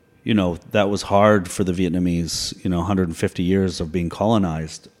 that was hard for the Vietnamese, 150 years of being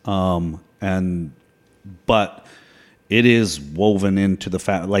colonized. But it is woven into the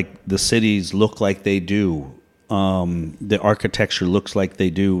fact, like the cities look like they do. The architecture looks like they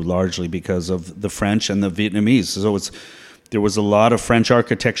do, largely because of the French and the Vietnamese. So there was a lot of French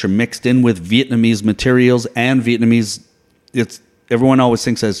architecture mixed in with Vietnamese materials and Vietnamese. Everyone always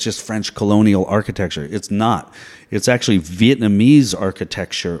thinks that it's just French colonial architecture. It's not. It's actually Vietnamese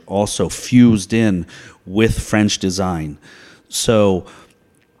architecture also fused in with French design. So,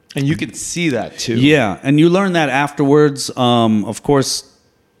 and you can see that too. Yeah, and you learn that afterwards. Of course,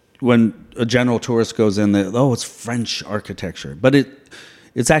 when a general tourist goes in there, it's French architecture, but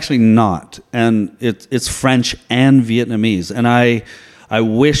it's actually not, and it's French and Vietnamese. And I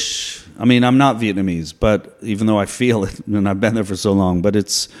wish, I'm not Vietnamese, but even though I feel it, and I've been there for so long, but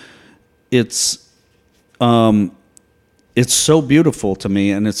it's so beautiful to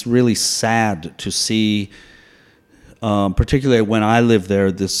me, and it's really sad to see, particularly when I lived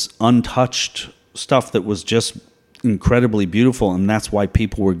there, this untouched stuff that was just incredibly beautiful, and that's why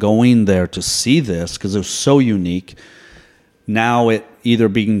people were going there to see this, because it was so unique. Now it either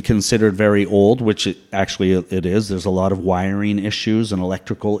being considered very old, which it is. There's a lot of wiring issues and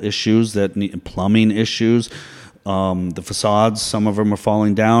electrical issues, plumbing issues. The facades, some of them are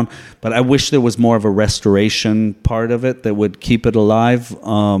falling down. But I wish there was more of a restoration part of it that would keep it alive.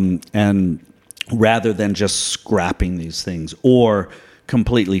 And rather than just scrapping these things or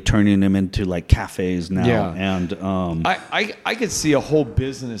completely turning them into like cafes now. Yeah. And I could see a whole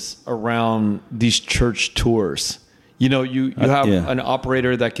business around these church tours. You know, you have an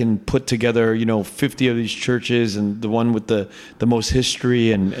operator that can put together, 50 of these churches and the one with the most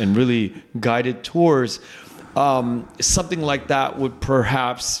history and really guided tours. Something like that would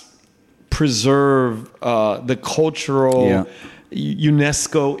perhaps preserve the cultural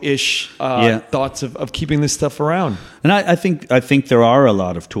UNESCO-ish thoughts of keeping this stuff around. And I think there are a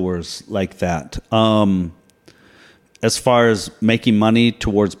lot of tours like that. As far as making money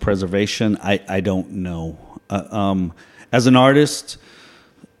towards preservation, I don't know. As an artist,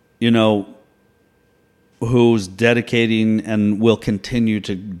 who's dedicating and will continue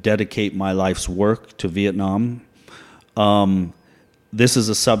to dedicate my life's work to Vietnam, this is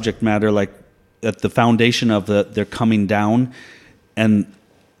a subject matter like at the foundation of they're coming down, and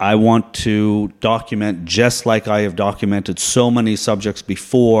I want to document just like I have documented so many subjects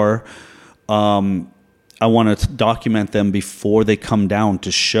before. I want to document them before they come down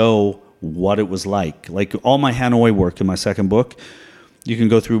to show what it was like. Like all my Hanoi work in my second book, you can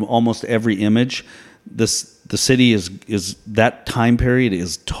go through almost every image. The city is that time period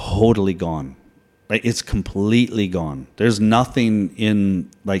is totally gone. Like it's completely gone. There's nothing in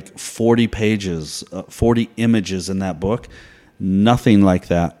like 40 pages, 40 images in that book. Nothing like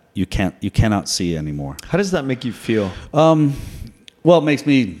that. You cannot see anymore. How does that make you feel? Well, it makes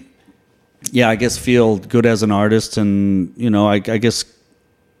me, I guess feel good as an artist, and I guess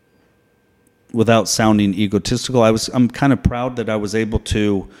without sounding egotistical, I'm kind of proud that I was able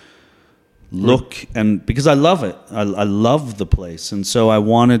to look, and because I love it, I love the place, and so I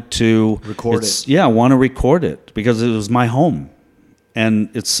wanted to record it. Yeah, I want to record it because it was my home, and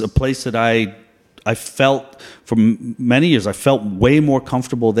it's a place that I felt for many years. I felt way more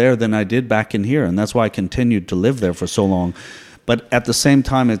comfortable there than I did back in here, and that's why I continued to live there for so long. But at the same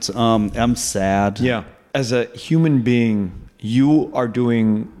time, it's I'm sad. Yeah, as a human being, you are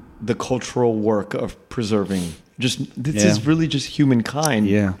doing the cultural work of preserving. This is really just humankind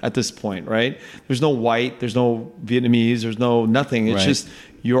at this point, right? There's no white, there's no Vietnamese, there's no nothing. It's just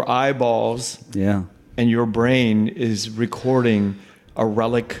your eyeballs and your brain is recording a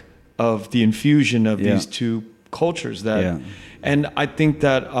relic of the infusion of these two cultures. And I think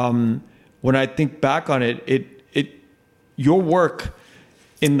that when I think back on it, your work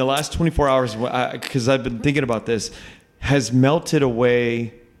in the last 24 hours, because I've been thinking about this, has melted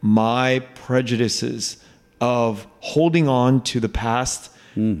away my prejudices of holding on to the past,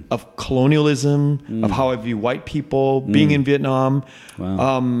 of colonialism, of how I view white people, being in Vietnam.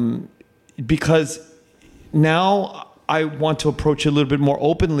 Wow. Because now I want to approach it a little bit more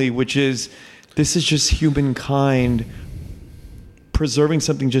openly, which is, this is just humankind preserving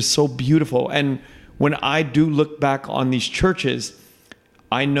something just so beautiful. And when I do look back on these churches,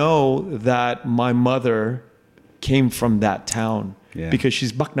 I know that my mother came from that town. Yeah. Because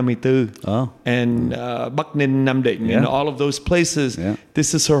she's Bắc Nam Tư and Bắc Ninh Nam Định and all of those places. Yeah.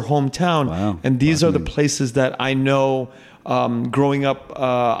 This is her hometown. Wow. And these are the places that I know. Growing up,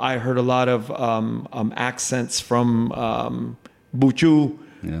 I heard a lot of accents from Buchu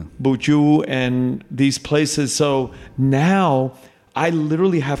and these places. So now I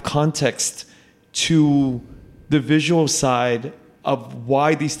literally have context to the visual side of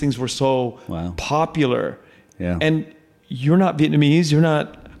why these things were so popular. Yeah. And you're not Vietnamese.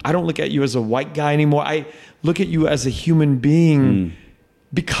 I don't look at you as a white guy anymore. I look at you as a human being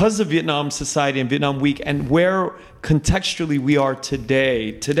because of Vietnam Society and Vietnam Week and where contextually we are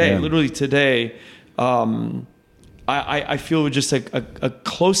today, literally today. I feel just a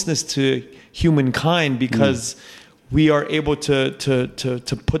closeness to humankind because we are able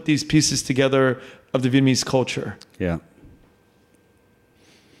to put these pieces together of the Vietnamese culture. Yeah.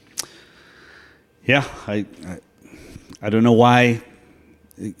 Yeah, I don't know why,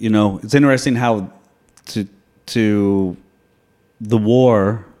 it's interesting how to the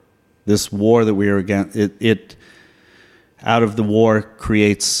war, this war that we are against, it out of the war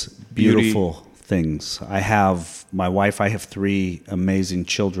creates beautiful things. I have 3 amazing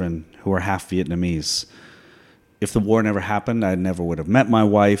children who are half Vietnamese. If the war never happened, I never would have met my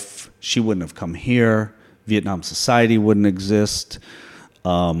wife. She wouldn't have come here. Vietnam Society wouldn't exist.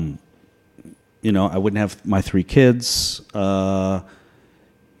 I wouldn't have my 3 kids.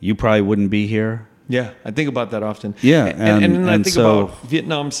 You probably wouldn't be here. Yeah, I think about that often. Yeah, and then I think about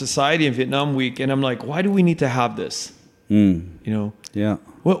Vietnam Society and Vietnam Week, and I'm like, why do we need to have this? Yeah.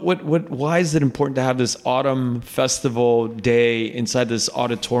 Why is it important to have this autumn festival day inside this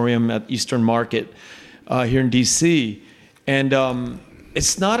auditorium at Eastern Market here in DC? And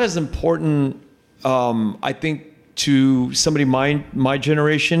it's not as important I think to somebody my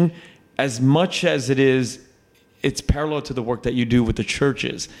generation, as much as it's parallel to the work that you do with the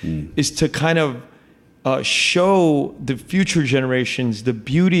churches, is to kind of show the future generations the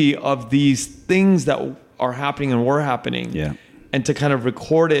beauty of these things that are happening and were happening, and to kind of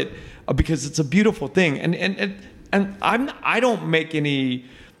record it because it's a beautiful thing. And I don't make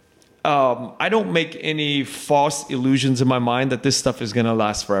any false illusions in my mind that this stuff is going to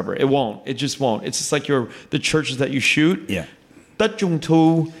last forever. It won't. It just won't. It's just like the churches that you shoot. Yeah. That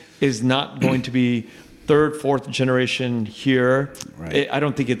Jung is not going to be third, fourth generation here. Right. I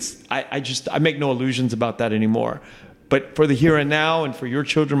don't think it's. I make no illusions about that anymore. But for the here and now, and for your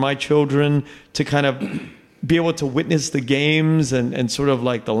children, my children, to kind of be able to witness the games and sort of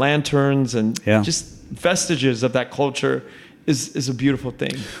like the lanterns and just vestiges of that culture is a beautiful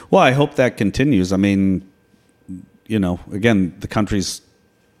thing. Well, I hope that continues. I mean, again, the country's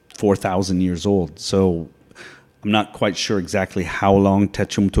 4,000 years old, so I'm not quite sure exactly how long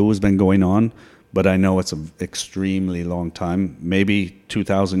Techumtu has been going on, but I know it's an extremely long time, maybe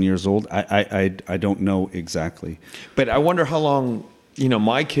 2,000 years old. I don't know exactly. But I wonder how long,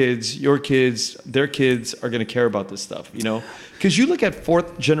 my kids, your kids, their kids are going to care about this stuff, Because you look at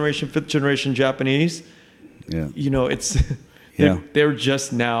fourth generation, fifth generation Japanese, it's... They're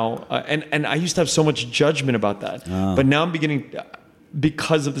just now, and I used to have so much judgment about that. But now I'm beginning,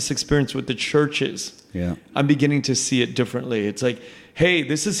 because of this experience with the churches, I'm beginning to see it differently. It's like, hey,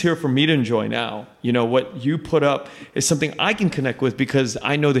 this is here for me to enjoy now. What you put up is something I can connect with because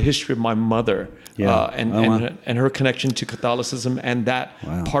I know the history of my mother and her connection to Catholicism and that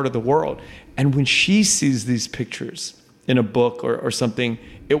part of the world. And when she sees these pictures in a book or something,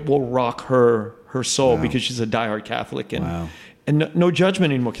 it will rock her soul because she's a diehard Catholic and no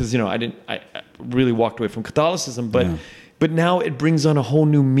judgment anymore because I really walked away from Catholicism, but now it brings on a whole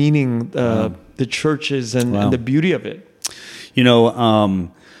new meaning, the churches and the beauty of it.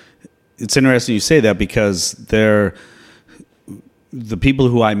 It's interesting you say that because the people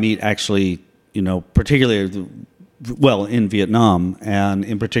who I meet actually, particularly in Vietnam and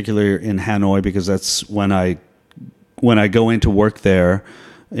in particular in Hanoi, because that's when I go into work there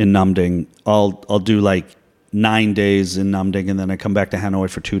in Nam Dinh, I'll do like 9 days in Nam Dinh and then I come back to Hanoi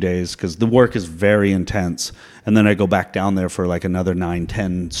for 2 days because the work is very intense. And then I go back down there for like another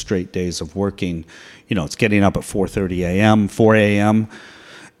 9-10 straight days of working. It's getting up at 4:30 a.m., 4 a.m.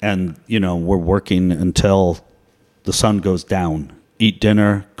 And, we're working until the sun goes down. Eat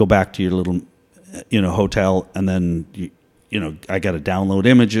dinner, go back to your little, hotel, and then, I got to download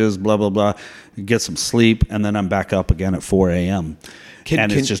images, blah, blah, blah, get some sleep, and then I'm back up again at 4 a.m.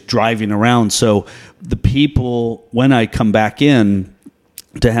 It's just driving around. So the people, when I come back in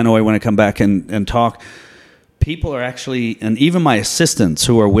to Hanoi, when I come back and talk, people are actually, and even my assistants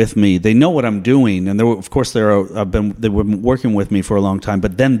who are with me, they know what I'm doing. And they were working with me for a long time,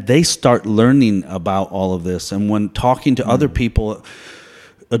 but then they start learning about all of this. And when talking to other people,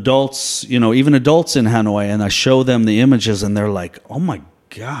 adults, even adults in Hanoi, and I show them the images and they're like, oh my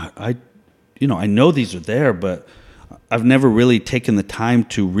God, I know these are there, but I've never really taken the time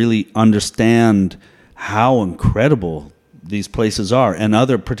to really understand how incredible these places are. And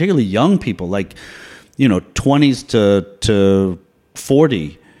particularly young people, like, 20s to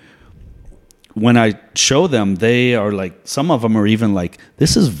 40, when I show them, they are like, some of them are even like,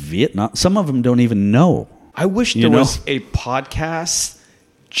 this is Vietnam. Some of them don't even know. I wish there was a podcast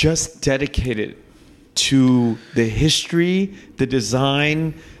just dedicated to the history, the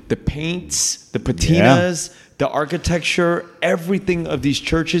design, the paints, the patinas, the architecture, everything of these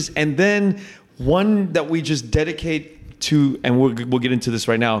churches, and then one that we just dedicate to, and we'll get into this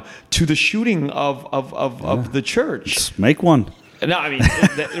right now, to the shooting of the church. Let's make one. No, I mean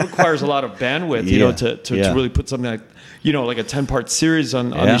it requires a lot of bandwidth, to really put something like, like a 10-part series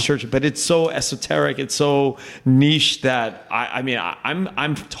on these churches. But it's so esoteric, it's so niche that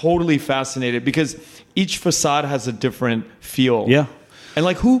I'm totally fascinated because each facade has a different feel. Yeah. And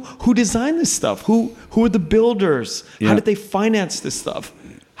like who designed this stuff? Who are the builders? Yeah. How did they finance this stuff?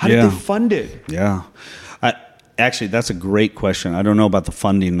 How did they fund it? Yeah. Actually, that's a great question. I don't know about the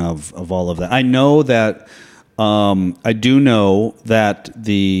funding of all of that. I know that I do know that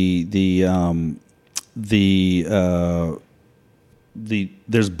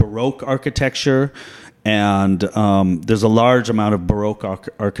there's Baroque architecture, and there's a large amount of Baroque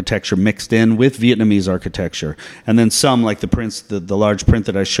architecture mixed in with Vietnamese architecture, and then some like the large print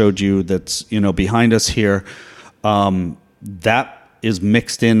that I showed you that's behind us here, that is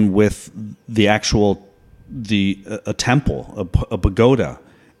mixed in with the actual a temple, a pagoda,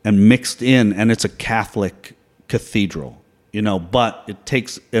 and mixed in, and it's a Catholic cathedral. but it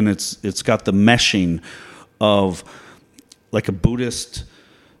takes, and it's got the meshing of like a Buddhist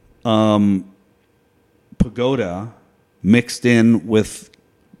pagoda mixed in with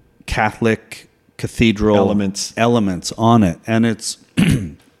Catholic cathedral elements on it, and it's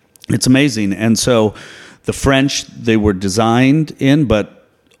it's amazing. And so the French, they were designed in, but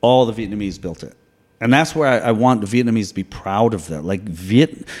all the Vietnamese built it. And that's where I want the Vietnamese to be proud of that. Like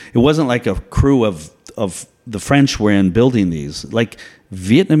it wasn't like a crew of the French were in building these. Like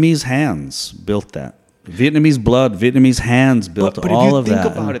Vietnamese hands built that. Vietnamese blood, Vietnamese hands built all of that. But if you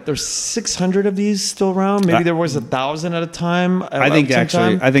think about it, there's 600 of these still around. Maybe there was 1,000 at a time. I think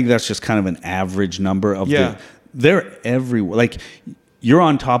that's just kind of an average number of they're everywhere. Like you're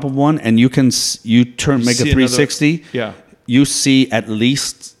on top of one, and you make a 360. You see at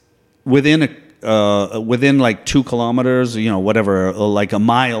least within like 2 kilometers, whatever, like a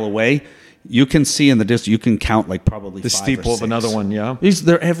mile away. You can see in the distance. You can count like probably the 5 steeple or 6. Of another one. Yeah,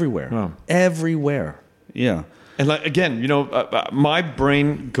 they're everywhere. Everywhere. Yeah. And like again, my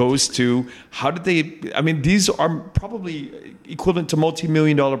brain goes to how did they? I mean, these are probably equivalent to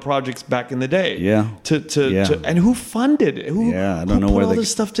multi-million-dollar projects back in the day. Yeah. And who funded it? I don't know who where put all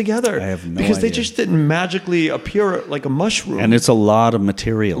this stuff together. I have no because idea. They just didn't magically appear like a mushroom. And it's a lot of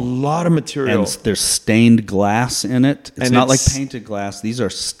material. And there's stained glass in it. It's not like painted glass. These are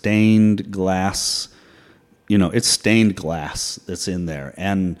stained glass. It's stained glass that's in there,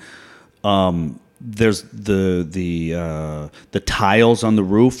 and there's the tiles on the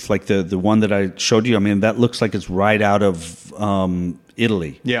roof, like the one that I showed you. I mean, that looks like it's right out of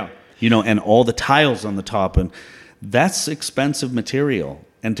Italy. Yeah. And all the tiles on the top, and that's expensive material.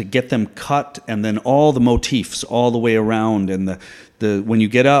 And to get them cut, and then all the motifs all the way around, and the when you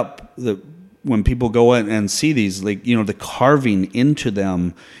get up, when people go in and see these, like the carving into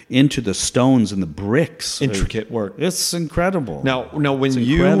them, into the stones and the bricks, intricate work. It's incredible. Now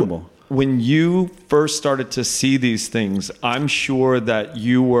when you first started to see these things, I'm sure that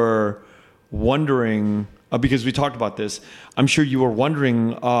you were wondering, because we talked about this, I'm sure you were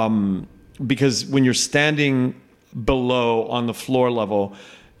wondering, because when you're standing below on the floor level,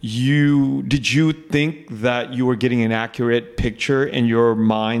 did you think that you were getting an accurate picture in your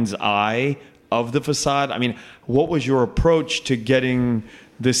mind's eye of the facade? I mean, what was your approach to getting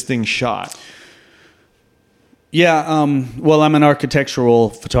this thing shot? Yeah, well, I'm an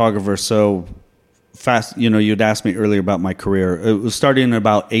architectural photographer, so fast, you'd asked me earlier about my career. It was starting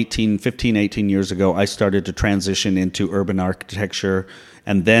about 18 years ago. I started to transition into urban architecture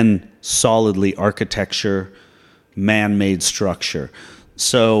and then solidly architecture, man-made structure.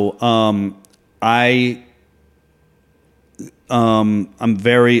 So I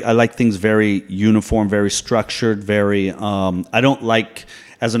like things very uniform, very structured, I don't like,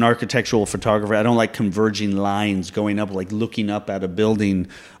 as an architectural photographer, I don't like converging lines going up, like looking up at a building.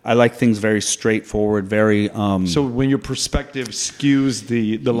 I like things very straightforward, very... so when your perspective skews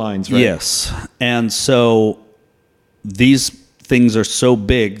the lines, right? Yes. And so these things are so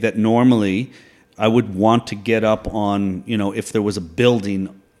big that normally I would want to get up on, if there was a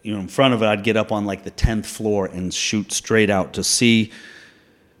building, in front of it, I'd get up on like the 10th floor and shoot straight out to see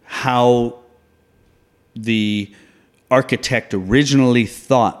how the architect originally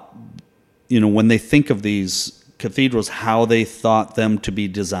thought, when they think of these cathedrals, how they thought them to be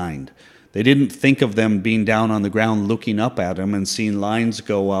designed. They didn't think of them being down on the ground looking up at them and seeing lines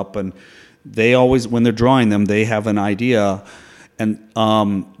go up. And they always, when they're drawing them, they have an idea. And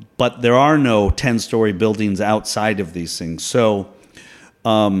but there are no 10-story buildings outside of these things. So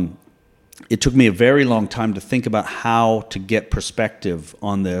it took me a very long time to think about how to get perspective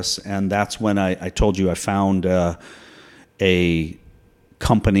on this. And that's when I told you I found a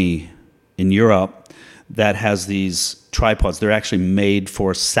company in Europe that has these tripods. They're actually made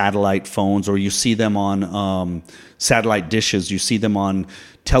for satellite phones, or you see them on satellite dishes. You see them on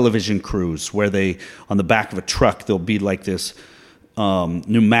television crews where on the back of a truck, there'll be like this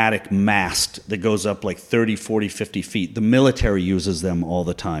pneumatic mast that goes up like 30, 40, 50 feet. The military uses them all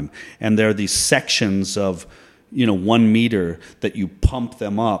the time. And there are these sections of 1 meter that you pump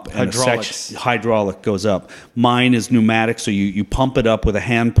them up. Hydraulic goes up. Mine is pneumatic, so you pump it up with a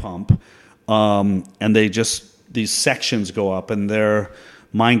hand pump, and these sections go up, and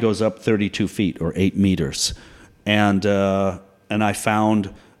mine goes up 32 feet or 8 meters. And I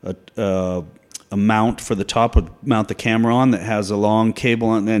found a mount for the top to mount the camera on that has a long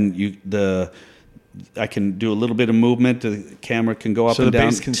cable, and then I can do a little bit of movement. The camera can go up and down, so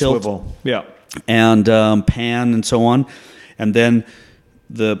the base can swivel. Yeah. And pan and so on, and then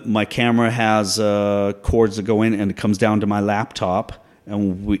my camera has cords that go in, and it comes down to my laptop,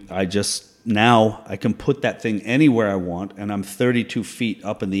 and I just now I can put that thing anywhere I want, and I'm 32 feet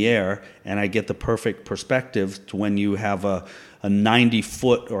up in the air, and I get the perfect perspective to when you have a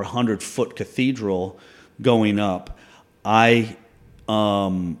 90-foot or 100-foot cathedral going up. I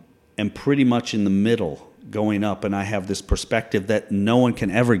am pretty much in the middle going up, and I have this perspective that no one can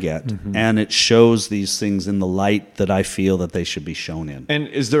ever get, and it shows these things in the light that I feel that they should be shown in. And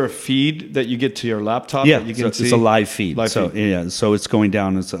is there a feed that you get to your laptop? Yeah, that you can see? It's a live feed. Live so feed. yeah, so it's going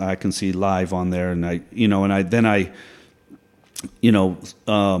down. I can see live on there, and I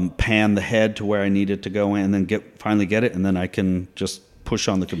pan the head to where I need it to go in, and then finally get it, and then I can just push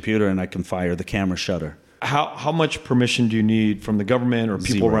on the computer and I can fire the camera shutter. How much permission do you need from the government or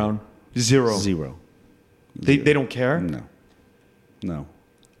people around? Zero. They don't care? No.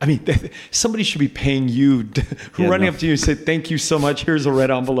 I mean, somebody should be paying you, running up to you and say, thank you so much. Here's a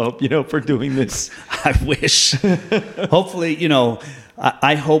red envelope, for doing this. I wish. Hopefully,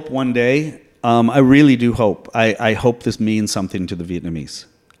 I hope one day, I really do hope. I hope this means something to the Vietnamese.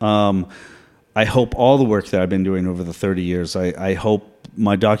 I hope all the work that I've been doing over the 30 years, I hope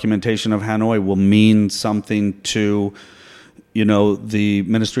my documentation of Hanoi will mean something to the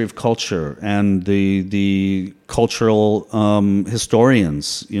Ministry of Culture and the cultural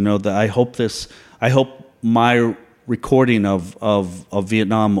historians. I hope my recording of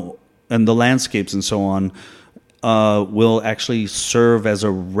Vietnam and the landscapes and so on will actually serve as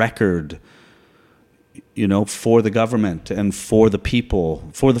a record, for the government and for the people,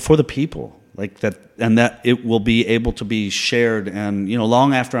 for the people, like that, and that it will be able to be shared. And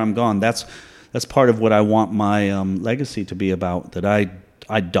long after I'm gone, that's part of what I want my legacy to be about, that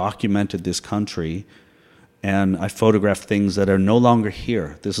I documented this country and I photographed things that are no longer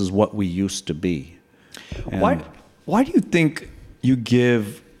here. This is what we used to be. And why do you think you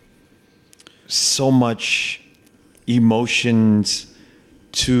give so much emotions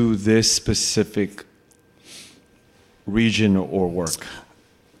to this specific region or work?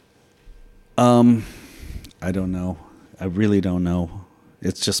 I don't know. I really don't know.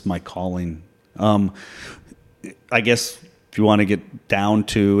 It's just my calling. I guess if you want to get down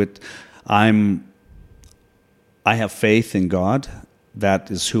to it, I have faith in God. That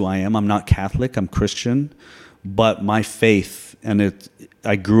is who I am. I'm not Catholic. I'm Christian. But my faith,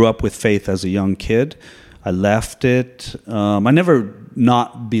 I grew up with faith as a young kid. I left it. I never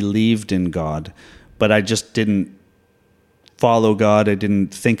not believed in God, but I just didn't follow God. I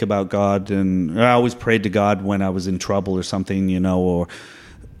didn't think about God, and I always prayed to God when I was in trouble or something,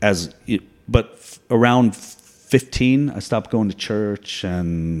 but around 15, I stopped going to church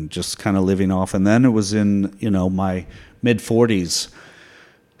and just kind of living off. And then it was in, my mid-40s,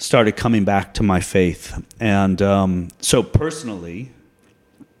 started coming back to my faith. And so personally,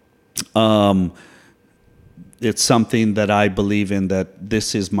 it's something that I believe in, that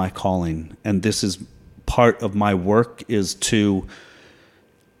this is my calling. And this is part of my work, is to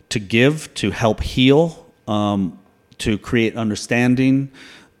give, to help heal, to create understanding,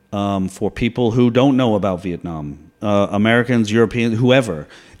 for people who don't know about Vietnam, Americans, Europeans, whoever,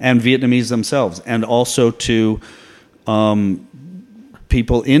 and Vietnamese themselves, and also to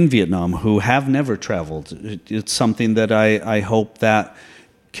people in Vietnam who have never traveled. It's something that I hope that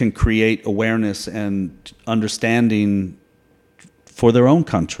can create awareness and understanding for their own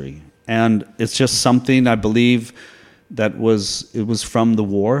country. And it's just something I believe that it was from the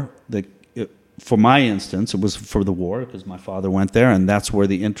war. For my instance, it was for the war, because my father went there, and that's where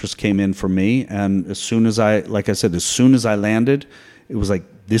the interest came in for me. And as soon as I landed, it was like,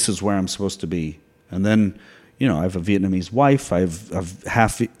 this is where I'm supposed to be. And then, I have a Vietnamese wife. I've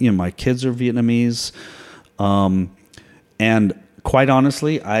half, my kids are Vietnamese. And quite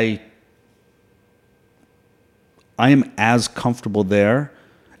honestly, I am as comfortable there.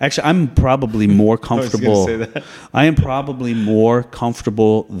 Actually, I'm probably more comfortable. I was gonna say that. I am probably more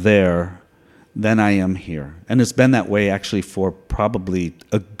comfortable there than I am here. And it's been that way actually for probably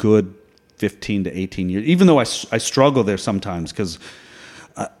a good 15 to 18 years, even though I struggle there sometimes, because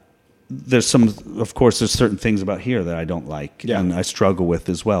there's certain things about here that I don't like, and I struggle with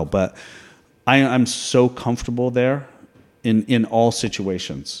as well. But I'm so comfortable there in all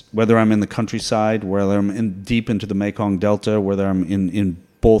situations, whether I'm in the countryside, whether I'm deep into the Mekong Delta, whether I'm in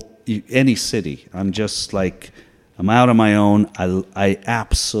both, any city. I'm just like, I'm out on my own. I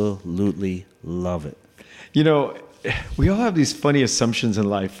absolutely love it. We all have these funny assumptions in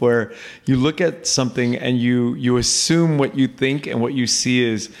life where you look at something and you assume what you think, and what you see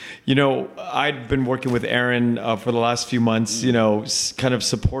is, I'd been working with Erin for the last few months, kind of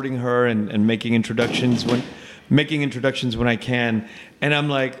supporting her and making introductions. making introductions when I can. And I'm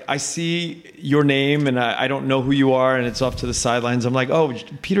like, I see your name and I don't know who you are, and it's off to the sidelines. I'm like, oh,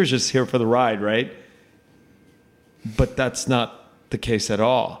 Peter's just here for the ride, right? But that's not the case at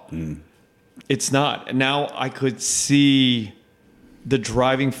all. It's not. And now I could see the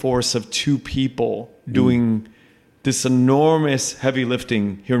driving force of two people doing this enormous heavy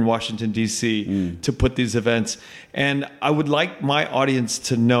lifting here in Washington, D.C. To put these events. And I would like my audience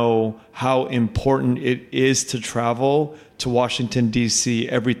to know how important it is to travel to Washington, D.C.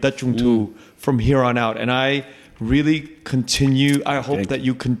 every Tachungtu from here on out. And I really continue. I hope that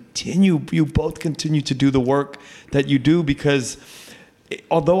you both continue to do the work that you do, because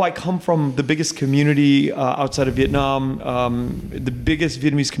although I come from the biggest community outside of Vietnam, the biggest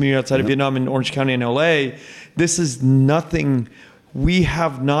Vietnamese community outside of Vietnam in Orange County and LA, this is nothing. We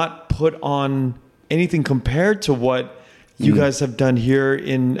have not put on anything compared to what you guys have done here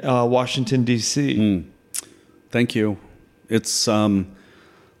in Washington, D.C. Thank you. It's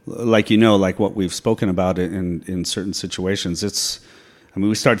like what we've spoken about in certain situations.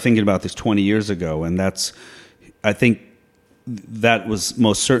 We started thinking about this 20 years ago, and I think that was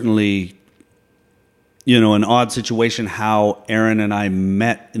most certainly, an odd situation how Erin and I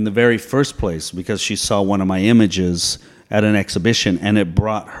met in the very first place, because she saw one of my images at an exhibition and it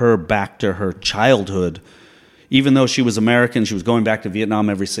brought her back to her childhood. Even though she was American, she was going back to Vietnam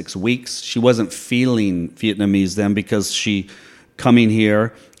every 6 weeks. She wasn't feeling Vietnamese then, because she coming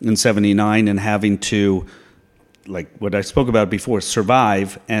here in 79 and having to, like what I spoke about before,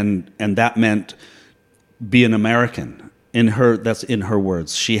 survive, and that meant be an American. That's in her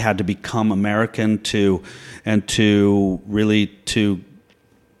words. She had to become American she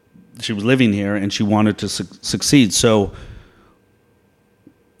was living here and she wanted to succeed. So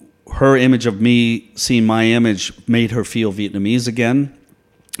her image of me seeing my image made her feel Vietnamese again.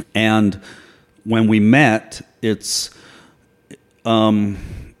 And when we met, she's,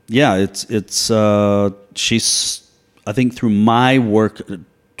 I think through my work,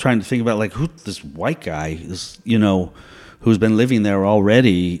 trying to think about like who this white guy is, who's been living there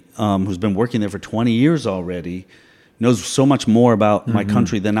already, who's been working there for 20 years already, knows so much more about my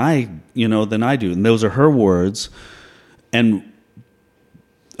country than I do. And those are her words. And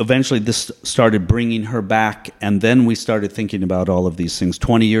eventually this started bringing her back. And then we started thinking about all of these things.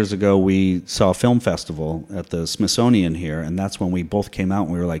 20 years ago, we saw a film festival at the Smithsonian here. And that's when we both came out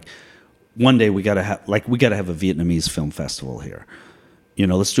and we were like, one day we got to have a Vietnamese film festival here.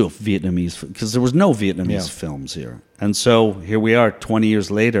 Let's do a Vietnamese, because there was no Vietnamese films here. And so here we are 20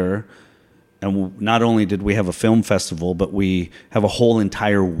 years later, and not only did we have a film festival, but we have a whole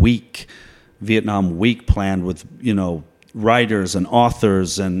entire week, Vietnam week, planned with, writers and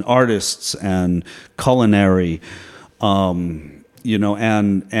authors and artists and culinary, and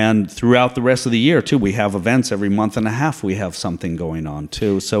throughout the rest of the year too. We have events every month and a half. We have something going on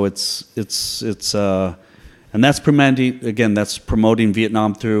too. So and that's promoting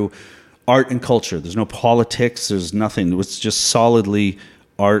Vietnam through art and culture. There's no politics. There's nothing. It's just solidly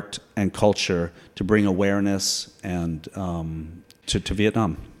art and culture to bring awareness and to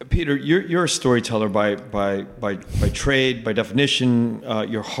Vietnam. Peter, you're a storyteller by trade, by definition.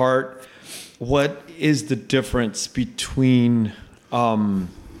 Your heart. What is the difference between the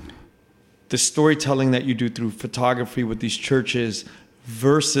storytelling that you do through photography with these churches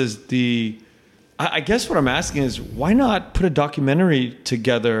versus I guess what I'm asking is, why not put a documentary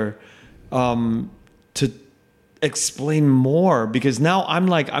together to explain more? Because now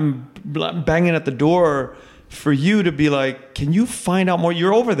I'm banging at the door for you to be like, can you find out more?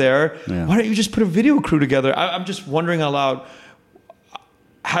 You're over there. Yeah. Why don't you just put a video crew together? I'm just wondering out loud,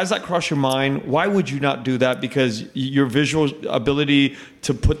 has that crossed your mind? Why would you not do that? Because your visual ability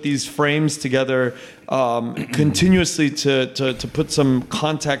to put these frames together continuously to put some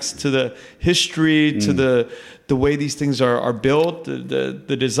context to the history, to the way these things are built,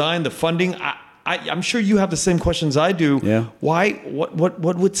 the design, the funding. I'm sure you have the same questions I do. Yeah. Why? What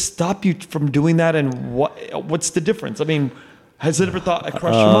would stop you from doing that? And what's the difference? I mean, has it ever crossed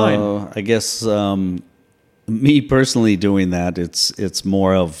your mind? I guess me personally doing that, it's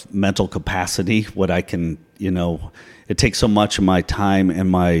more of mental capacity. What I can, it takes so much of my time and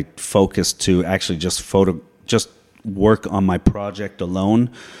my focus to actually just work on my project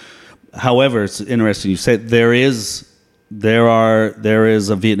alone. However, it's interesting you said there is a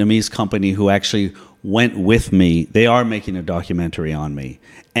Vietnamese company who actually went with me. They are making a documentary on me,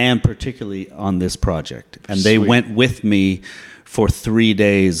 and particularly on this project. And they went with me for 3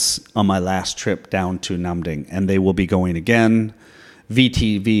 days on my last trip down to Nam Dinh, and they will be going again.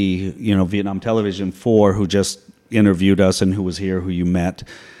 VTV, Vietnam Television 4, who just interviewed us and who was here, who you met,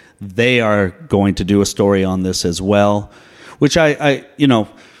 they are going to do a story on this as well, which I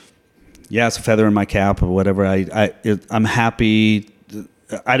it's a feather in my cap or whatever. I'm happy.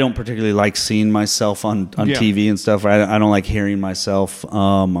 I don't particularly like seeing myself on TV and stuff. I don't like hearing myself.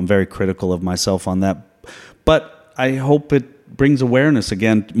 I'm very critical of myself on that. But I hope it brings awareness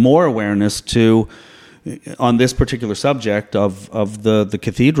again, more awareness to on this particular subject of the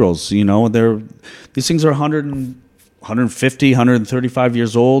cathedrals. These things are 150, 135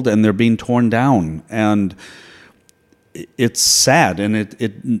 years old, and they're being torn down, and it's sad. And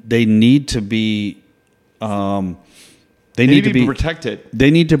they need to be. They need to be protected. They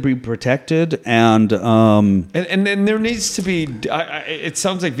need to be protected, and there needs to be. It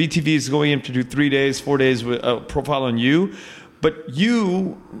sounds like VTV is going in to do 3 days, 4 days with a profile on you, but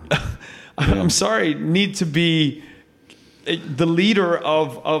you, I'm sorry, need to be the leader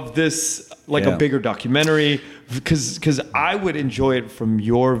of this, a bigger documentary, because I would enjoy it from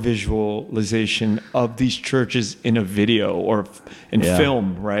your visualization of these churches in a video or in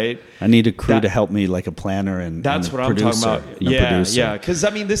film, right? I need a crew to help me, like a planner and that's and what producer, I'm talking about. Yeah, because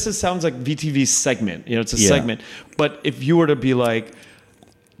this sounds like VTV's segment. It's a segment, but if you were to be like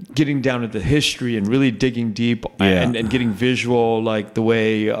getting down to the history and really digging deep and getting visual, like the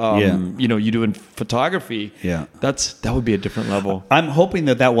way you do in photography, that would be a different level. I'm hoping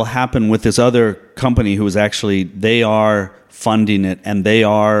that will happen with this other company who is actually, they are funding it and they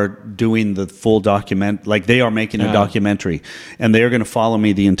are doing the full document, like they are making a documentary, and they are going to follow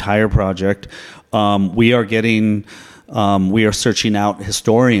me the entire project. We are searching out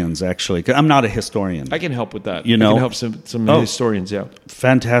historians, actually. I'm not a historian. I can help with that. I can help some historians,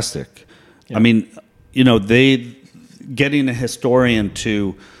 Fantastic. Yeah. I mean, getting a historian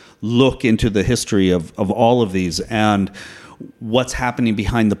to look into the history of all of these and what's happening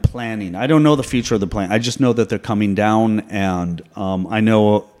behind the planning. I don't know the future of the plan. I just know that they're coming down, and I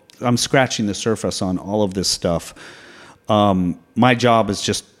know I'm scratching the surface on all of this stuff. My job is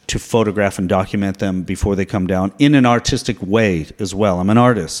just to photograph and document them before they come down in an artistic way as well. I'm an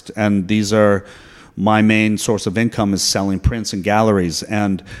artist, and these are my main source of income is selling prints in galleries,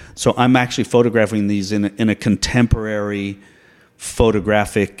 and so I'm actually photographing these in a contemporary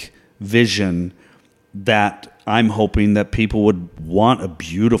photographic vision that I'm hoping that people would want a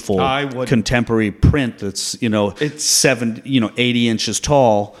beautiful contemporary print that's it's 80 inches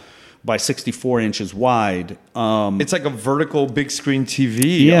tall by 64 inches wide. It's like a vertical big screen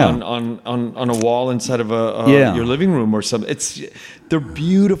TV on a wall inside of your living room or something. They're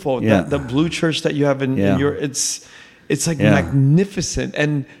beautiful. Yeah. The blue church that you have in your it's like magnificent.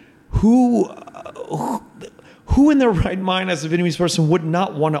 And who in their right mind as a Vietnamese person would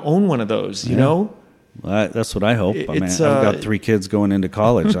not want to own one of those? You know. Well, that's what I hope. I've got 3 kids going into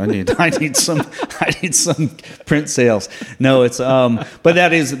college. I need some print sales. No, it's but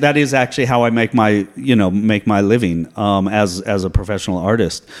that is actually how I make my living as a professional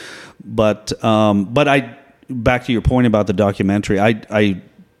artist. But I, back to your point about the documentary, I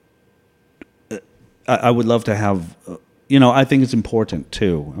would love to have. I think it's important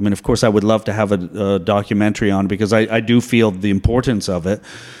too. I mean, of course, I would love to have a documentary on it because I do feel the importance of it.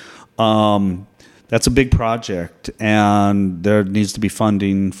 That's a big project, and there needs to be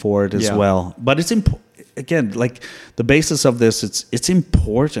funding for it as well. But it's again, like the basis of this, it's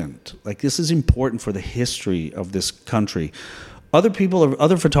important. Like this is important for the history of this country. Other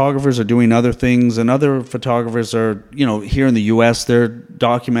photographers are doing other things, and other photographers are, here in the U.S. they're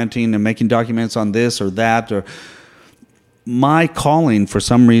documenting and making documents on this or that. Or my calling, for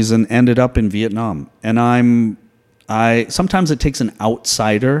some reason, ended up in Vietnam, and sometimes it takes an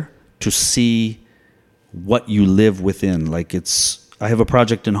outsider to see what you live within. Like I have a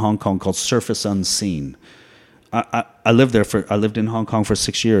project in Hong Kong called Surface Unseen. I lived in Hong Kong for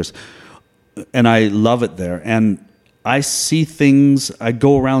 6 years, and I love it there. And I see things, I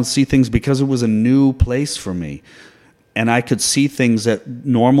go around, see things because it was a new place for me. And I could see things that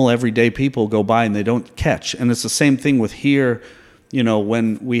normal everyday people go by and they don't catch. And it's the same thing with here,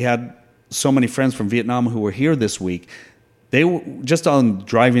 when we had so many friends from Vietnam who were here this week. They were just on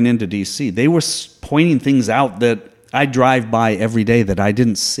driving into DC. They were pointing things out that I drive by every day that I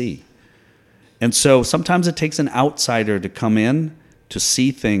didn't see. And so sometimes it takes an outsider to come in to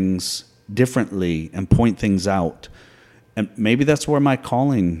see things differently and point things out. And maybe that's where my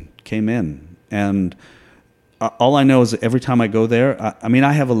calling came in. And all I know is that every time I go there,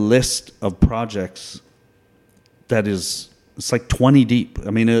 I have a list of projects that is... It's like 20 deep.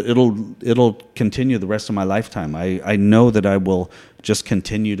 I mean, it'll continue the rest of my lifetime. I know that I will just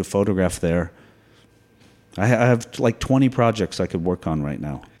continue to photograph there. I have like 20 projects I could work on right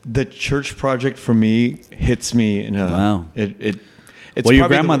now. The church project for me hits me in a... Wow. It's well, your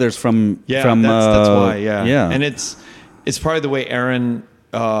probably grandmother's from that's why, yeah. And it's probably the way Aaron.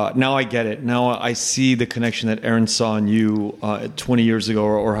 Now I get it. Now I see the connection that Aaron saw in you 20 years ago,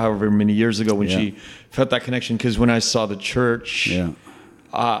 or however many years ago, when she felt that connection. Because when I saw the church,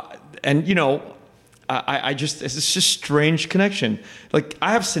 and you know, I just, it's just strange connection. Like,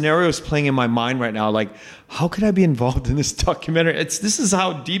 I have scenarios playing in my mind right now. Like, how could I be involved in this documentary? This is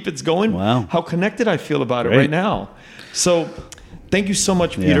how deep it's going. Wow. How connected I feel about it right now. So thank you so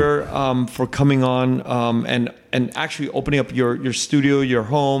much, Peter, for coming on and actually opening up your studio, your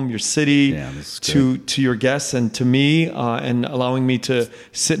home, your city to your guests and to me, and allowing me to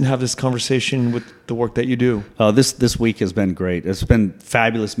sit and have this conversation with the work that you do. This week has been great. It's been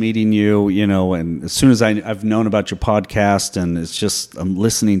fabulous meeting you, you know, and as soon as I've known about your podcast, and it's just, I'm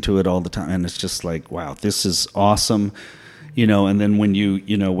listening to it all the time, and it's just like, wow, this is awesome. You know, and then when you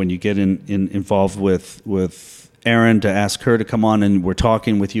get involved with Erin, to ask her to come on, and we're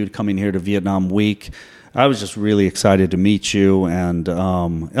talking with you coming here to Vietnam Week, I was just really excited to meet you, and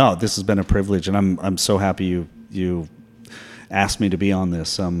this has been a privilege, and I'm so happy you asked me to be on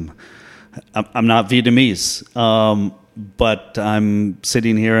this. I'm not Vietnamese, but I'm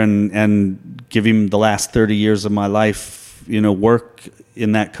sitting here and giving the last 30 years of my life, you know, work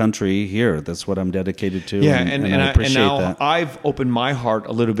in that country here. That's what I'm dedicated to. Yeah, and I appreciate now that. I've opened my heart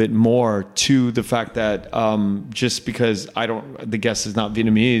a little bit more to the fact that just because the guest is not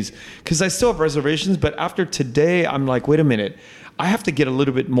Vietnamese, because I still have reservations, but after today, I'm like, wait a minute, I have to get a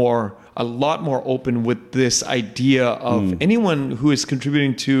lot more open with this idea of anyone who is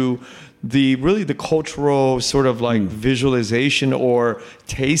contributing to the cultural sort of like visualization or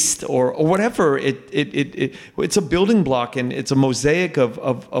taste or whatever. It's a building block, and it's a mosaic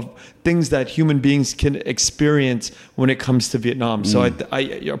of things that human beings can experience when it comes to Vietnam. So I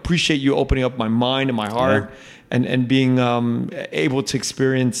appreciate you opening up my mind and my heart and being able to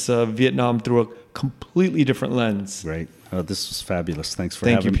experience Vietnam through a completely different lens. Great. This was fabulous. Thanks for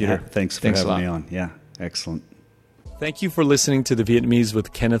having me. Thanks for having me on. Yeah, excellent. Thank you for listening to The Vietnamese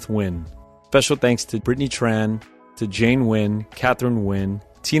with Kenneth Nguyen. Special thanks to Brittany Tran, to Jane Nguyen, Catherine Nguyen,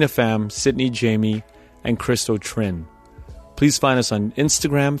 Tina Pham, Sydney Jamie, and Christo Trin. Please find us on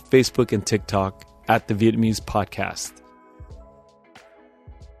Instagram, Facebook, and TikTok at The Vietnamese Podcast.